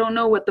 I don't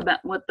know what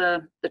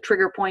the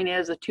trigger point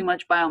is of too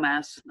much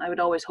biomass. I would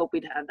always hope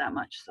we'd have that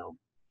much. So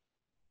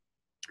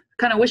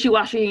kind of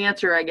wishy-washy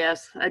answer, I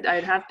guess.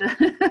 I'd have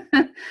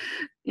to,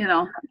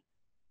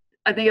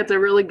 I think it's a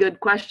really good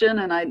question,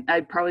 and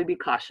I'd probably be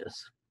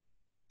cautious.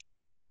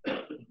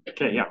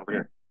 Okay, yeah, over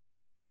here.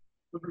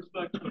 With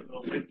respect to the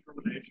late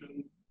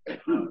termination,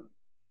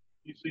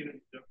 you seen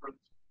any difference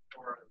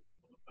or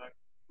effect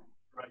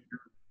right here?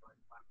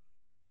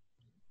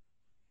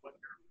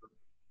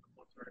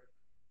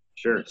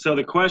 Sure. So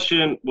the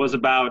question was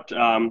about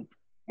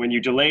when you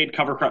delayed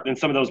cover crop, in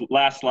some of those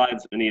last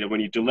slides, Anita,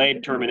 when you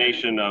delayed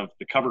termination of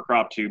the cover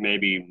crop to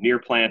maybe near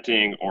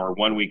planting or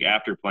 1 week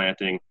after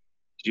planting,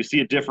 did you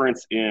see a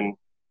difference in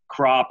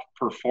crop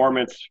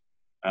performance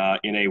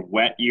in a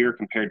wet year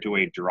compared to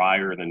a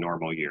drier than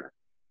normal year?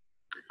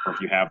 Or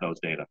if you have those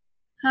data.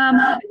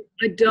 I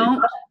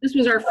don't. This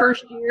was our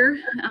first year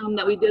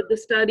that we did the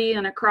study,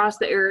 and across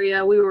the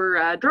area we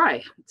were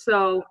dry.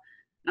 So,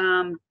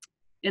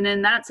 and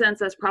in that sense,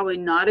 that's probably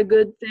not a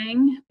good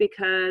thing,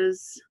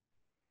 because,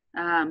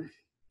 did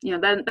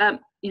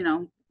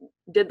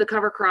the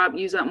cover crop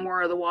use up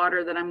more of the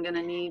water that I'm going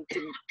to need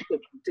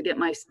to get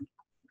my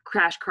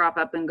crash crop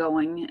up and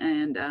going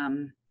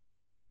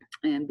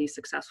and be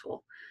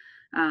successful?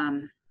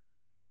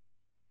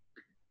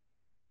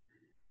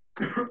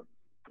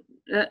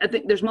 I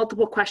think there's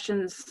multiple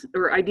questions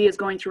or ideas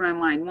going through my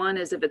mind. One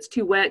is, if it's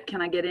too wet,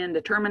 can I get in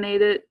to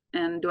terminate it?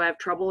 And do I have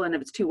trouble? And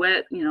if it's too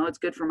wet, you know, it's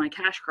good for my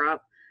cash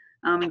crop.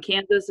 In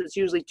Kansas, it's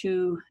usually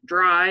too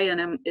dry,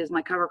 and is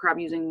my cover crop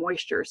using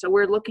moisture? So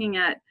we're looking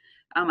at,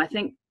 I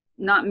think,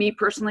 not me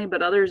personally,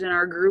 but others in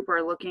our group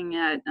are looking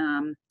at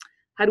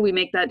how do we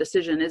make that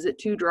decision? Is it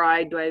too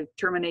dry? Do I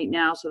terminate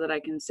now so that I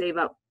can save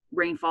up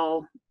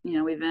rainfall, you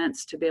know,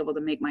 events to be able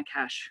to make my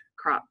cash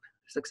crop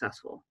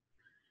successful?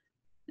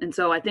 And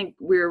so I think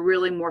we're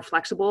really more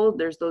flexible.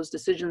 There's those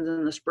decisions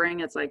in the spring.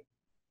 It's like,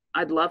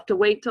 I'd love to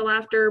wait till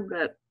after,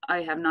 but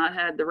I have not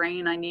had the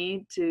rain I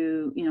need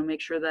to, you know,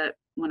 make sure that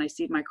when I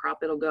seed my crop,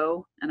 it'll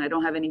go. And I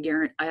don't have any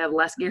guarantee. I have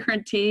less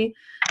guarantee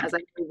as I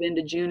move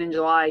into June and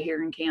July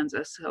here in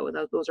Kansas. So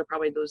those are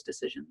probably those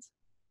decisions.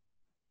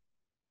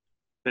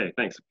 Okay,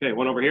 thanks. Okay,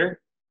 one over here.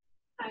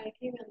 Hi, I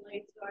came in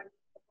late, so I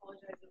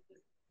apologize if this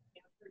is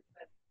answered,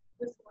 but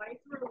the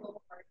slides were a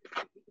little hard to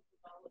see because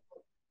of all the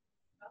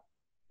stuff.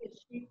 Is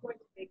she going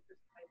to make her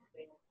slides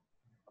available?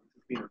 This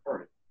is being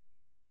recorded.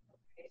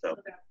 Okay, So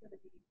that's going to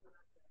be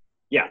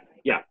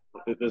yeah.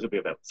 Those will be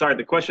available. Sorry,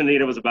 the question,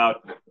 Anita, was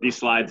about these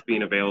slides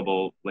being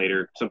available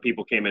later. Some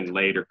people came in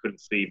late or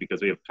couldn't see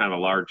because we have kind of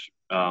a large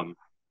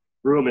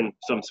room and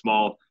some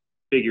small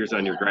figures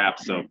on your graph.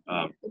 So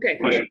Okay.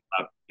 Question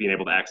about being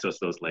able to access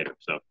those later.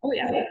 So Oh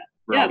yeah,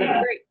 yeah, that'd be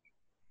great.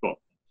 Cool.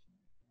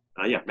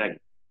 Yeah, Maggie.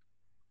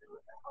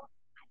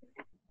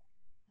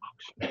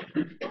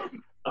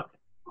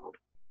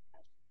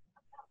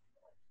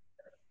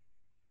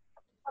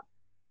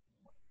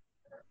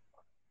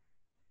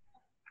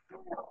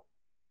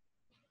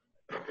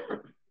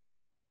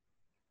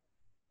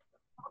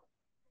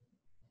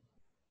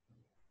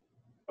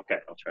 Okay,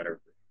 I'll try to.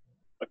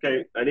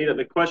 Okay, Anita,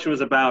 the question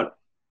was about,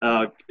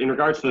 in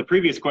regards to the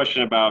previous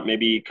question about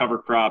maybe cover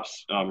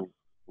crops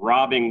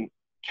robbing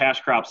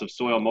cash crops of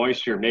soil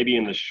moisture, maybe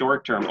in the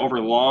short term.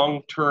 Over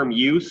long-term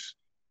use,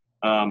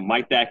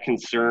 might that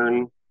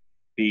concern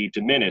be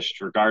diminished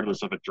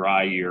regardless of a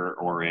dry year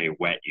or a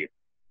wet year?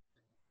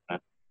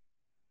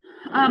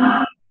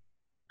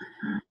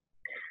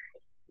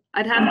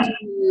 I'd have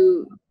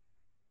to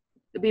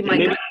be my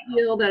gut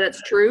feel that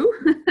it's true.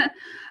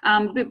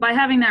 But by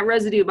having that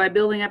residue, by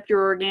building up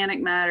your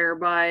organic matter,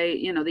 by,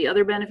 you know, the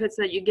other benefits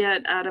that you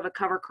get out of a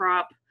cover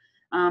crop,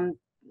 you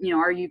know,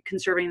 are you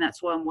conserving that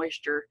soil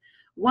moisture?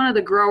 One of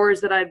the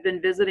growers that I've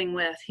been visiting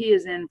with, he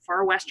is in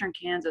far western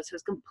Kansas,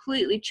 has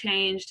completely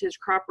changed his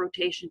crop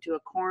rotation to a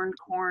corn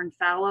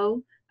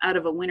fallow out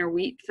of a winter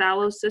wheat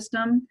fallow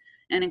system,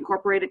 and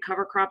incorporated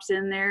cover crops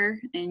in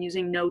there and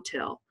using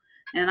no-till.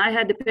 And I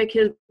had to pick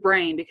his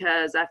brain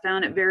because I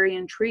found it very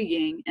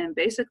intriguing. And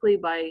basically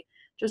by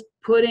just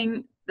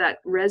putting that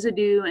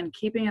residue and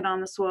keeping it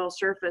on the soil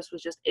surface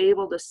was just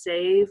able to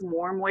save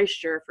more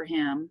moisture for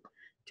him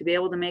to be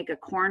able to make a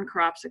corn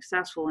crop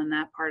successful in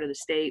that part of the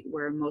state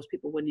where most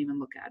people wouldn't even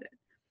look at it.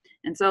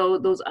 And so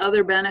those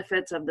other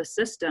benefits of the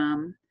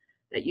system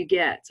that you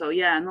get. So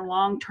yeah, in the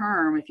long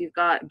term, if you've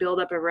got build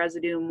up of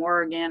residue, more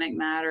organic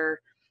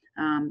matter,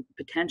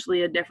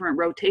 potentially a different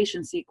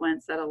rotation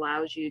sequence that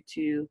allows you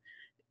to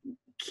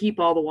keep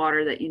all the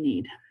water that you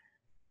need.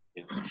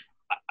 Yeah.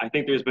 I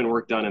think there's been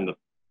work done in the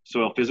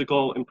soil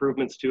physical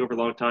improvements too over a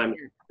long time,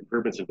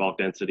 improvements in bulk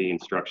density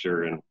and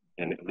structure and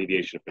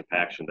alleviation of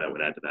compaction that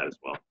would add to that as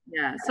well.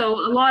 Yeah, so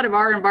a lot of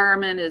our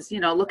environment is, you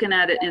know, looking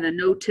at it in a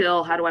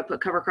no-till, how do I put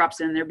cover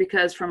crops in there?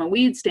 Because from a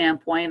weed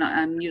standpoint,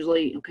 I'm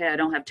usually, okay, I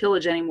don't have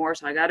tillage anymore,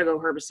 so I got to go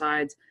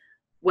herbicides.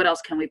 What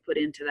else can we put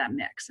into that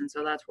mix? And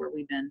so that's where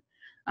we've been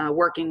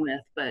working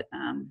with, but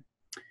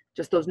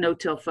just those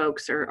no-till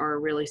folks are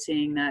really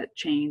seeing that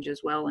change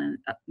as well in,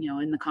 you know,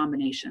 in the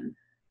combination,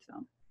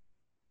 so.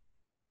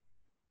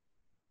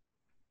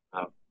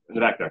 In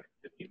the back there.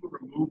 If you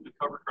remove the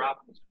cover crop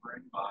in the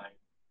spring by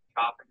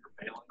chopping or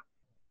baling,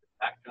 is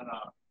that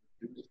gonna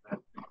reduce that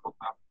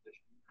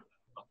competition?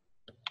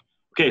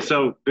 Okay,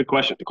 so good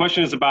question. The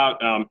question is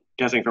about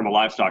guessing from a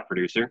livestock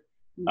producer.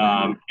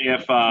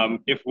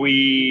 If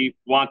we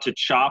want to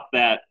chop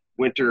that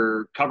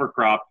winter cover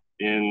crop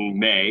in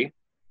May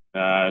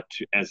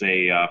as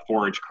a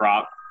forage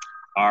crop,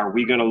 are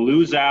we going to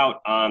lose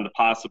out on the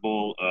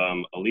possible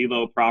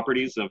allelo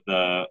properties of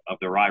the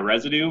rye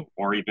residue,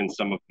 or even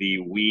some of the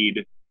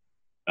weed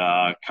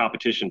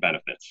competition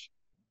benefits?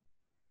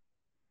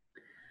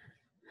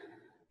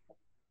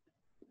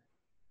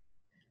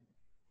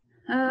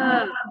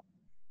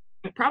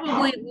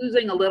 Probably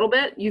losing a little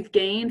bit. You've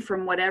gained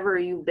from whatever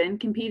you've been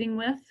competing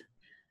with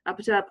up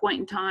to that point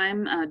in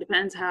time.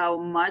 Depends how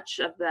much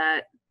of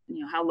that,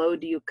 you know, how low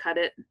do you cut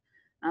it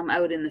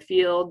out in the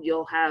field.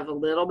 You'll have a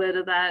little bit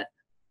of that,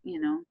 you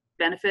know,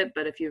 benefit,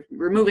 but if you're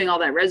removing all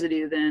that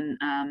residue, then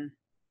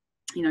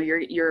you know,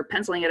 you're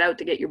penciling it out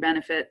to get your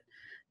benefit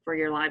for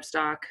your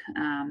livestock.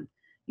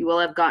 You will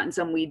have gotten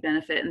some weed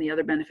benefit and the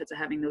other benefits of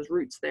having those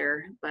roots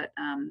there, but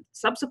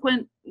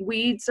subsequent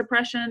weed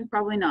suppression,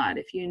 probably not.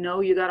 If you know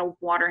you got a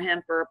water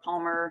hemp or a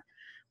palmer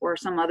or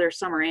some other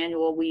summer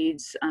annual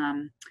weeds,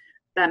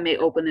 that may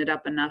open it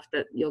up enough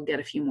that you'll get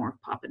a few more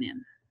popping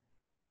in.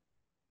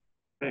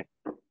 Okay.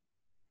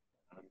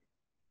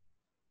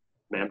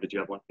 Ma'am, did you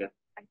have one? Yeah.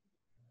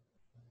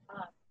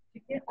 To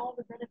get all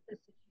the benefits that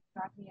she's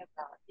talking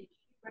about, is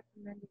she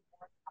recommending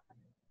more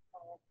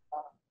of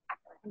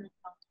 100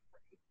 pounds per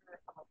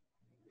acre of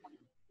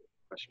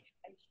Question.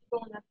 is she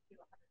going up to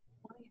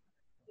 120,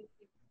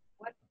 150?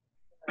 What?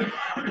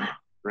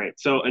 Great.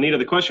 So Anita,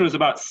 the question was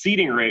about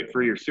seeding rate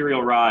for your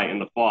cereal rye in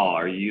the fall.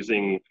 Are you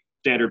using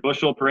standard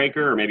bushel per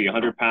acre, or maybe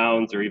 100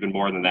 pounds, or even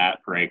more than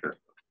that per acre?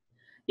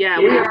 Yeah,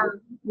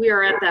 we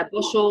are at that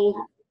bushel,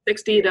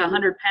 60 to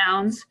 100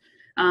 pounds,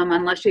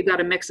 unless you've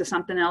got a mix of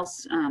something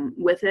else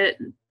with it.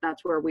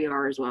 That's where we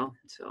are as well.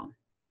 So.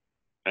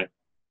 Okay.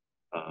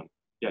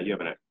 Yeah, you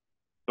have an.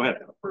 Go ahead.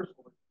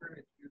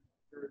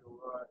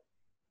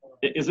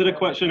 Is it a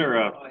question or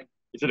a?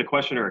 Is it a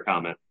question or a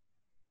comment?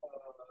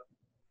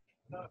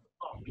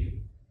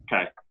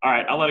 Okay. All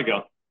right. I'll let it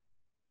go.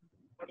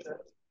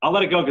 I'll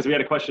let it go because we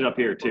had a question up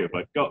here too.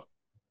 But go.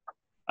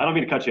 I don't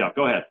mean to cut you off.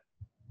 Go ahead.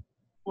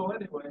 Well,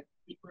 anyway,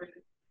 we sprayed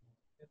it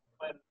and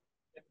planted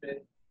in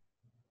May.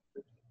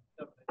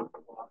 7 acre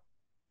block.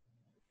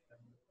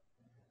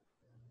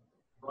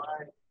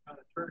 Rye kind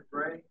of turned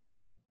gray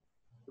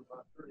for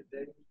about 30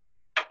 days.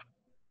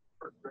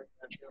 First gray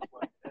back up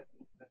like that.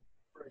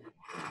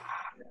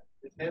 Yeah,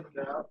 it's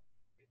headed out.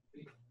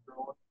 It's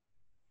growing.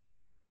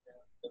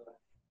 And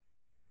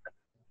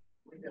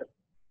we have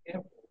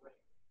ample rain.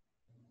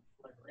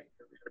 Like rain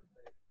every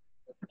day.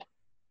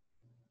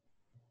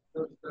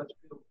 Those fields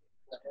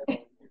I had all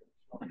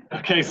year.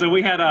 Okay, so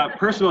we had a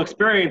personal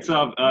experience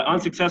of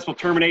unsuccessful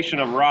termination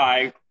of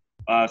rye.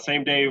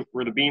 Same day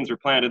where the beans were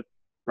planted,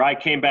 rye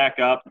came back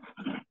up,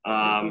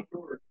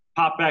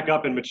 popped back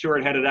up and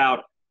matured, headed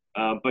out.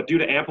 But due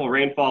to ample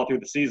rainfall through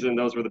the season,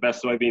 those were the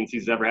best soybeans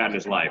he's ever had in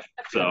his life.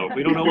 So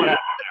we don't know what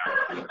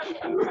happened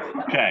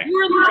there. Okay. You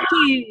were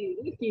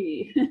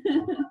lucky.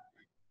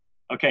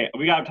 Okay,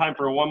 we got time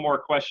for one more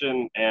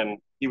question, and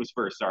he was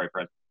first. Sorry,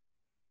 Fred.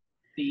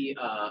 The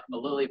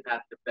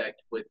allelopathic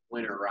effect with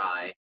winter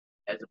rye,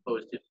 as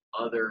opposed to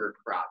other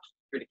crops,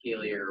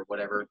 triticale or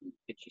whatever, can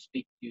you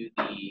speak to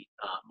the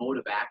mode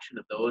of action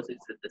of those? Is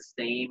it the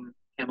same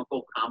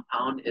chemical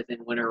compound as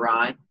in winter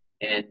rye?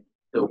 And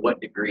to what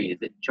degree? Is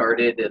it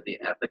charted as the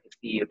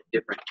efficacy of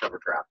different cover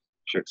crops?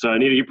 Sure. So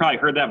Anita, you probably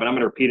heard that, but I'm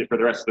going to repeat it for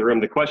the rest of the room.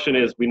 The question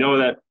is, we know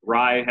that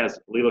rye has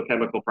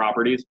allelochemical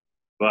properties,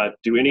 but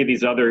do any of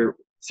these other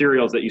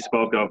cereals that you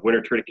spoke of,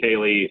 winter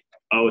triticale,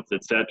 oats,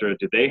 etc.,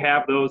 do they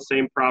have those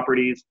same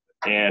properties,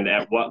 and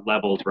at what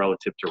levels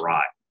relative to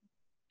rye?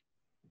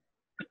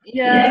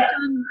 Yeah,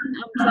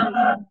 some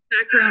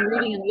background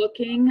reading and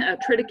looking.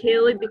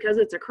 Triticale, because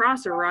it's a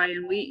cross of rye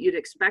and wheat, you'd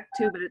expect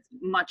to, but it's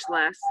much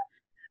less.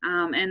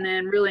 And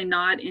then really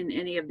not in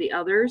any of the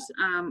others.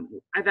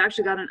 I've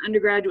actually got an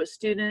undergraduate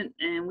student,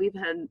 and we've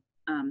had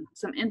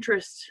some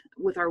interest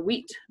with our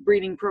wheat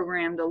breeding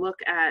program to look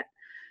at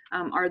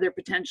are there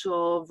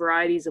potential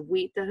varieties of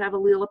wheat that have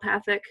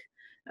allelopathic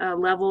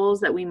levels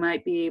that we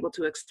might be able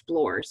to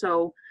explore.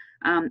 So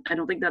I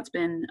don't think that's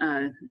been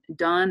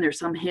done. There's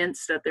some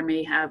hints that there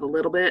may have a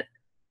little bit.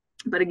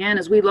 But again,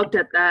 as we looked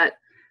at that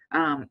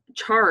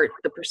chart,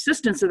 the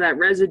persistence of that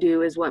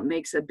residue is what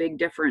makes a big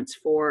difference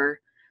for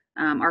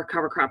our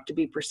cover crop to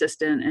be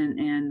persistent,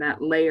 and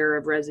that layer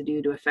of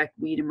residue to affect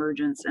weed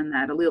emergence, and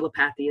that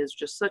allelopathy is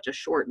just such a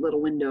short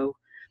little window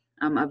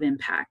of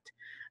impact.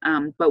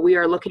 But we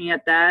are looking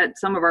at that.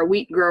 Some of our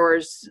wheat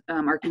growers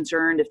are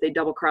concerned if they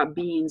double crop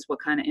beans, what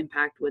kind of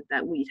impact would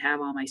that wheat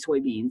have on my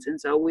soybeans? And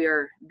so we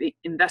are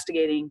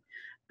investigating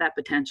that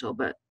potential.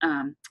 But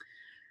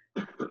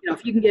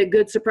if you can get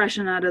good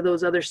suppression out of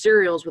those other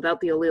cereals without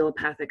the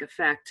allelopathic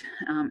effect,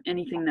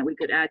 anything that we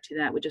could add to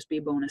that would just be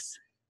a bonus.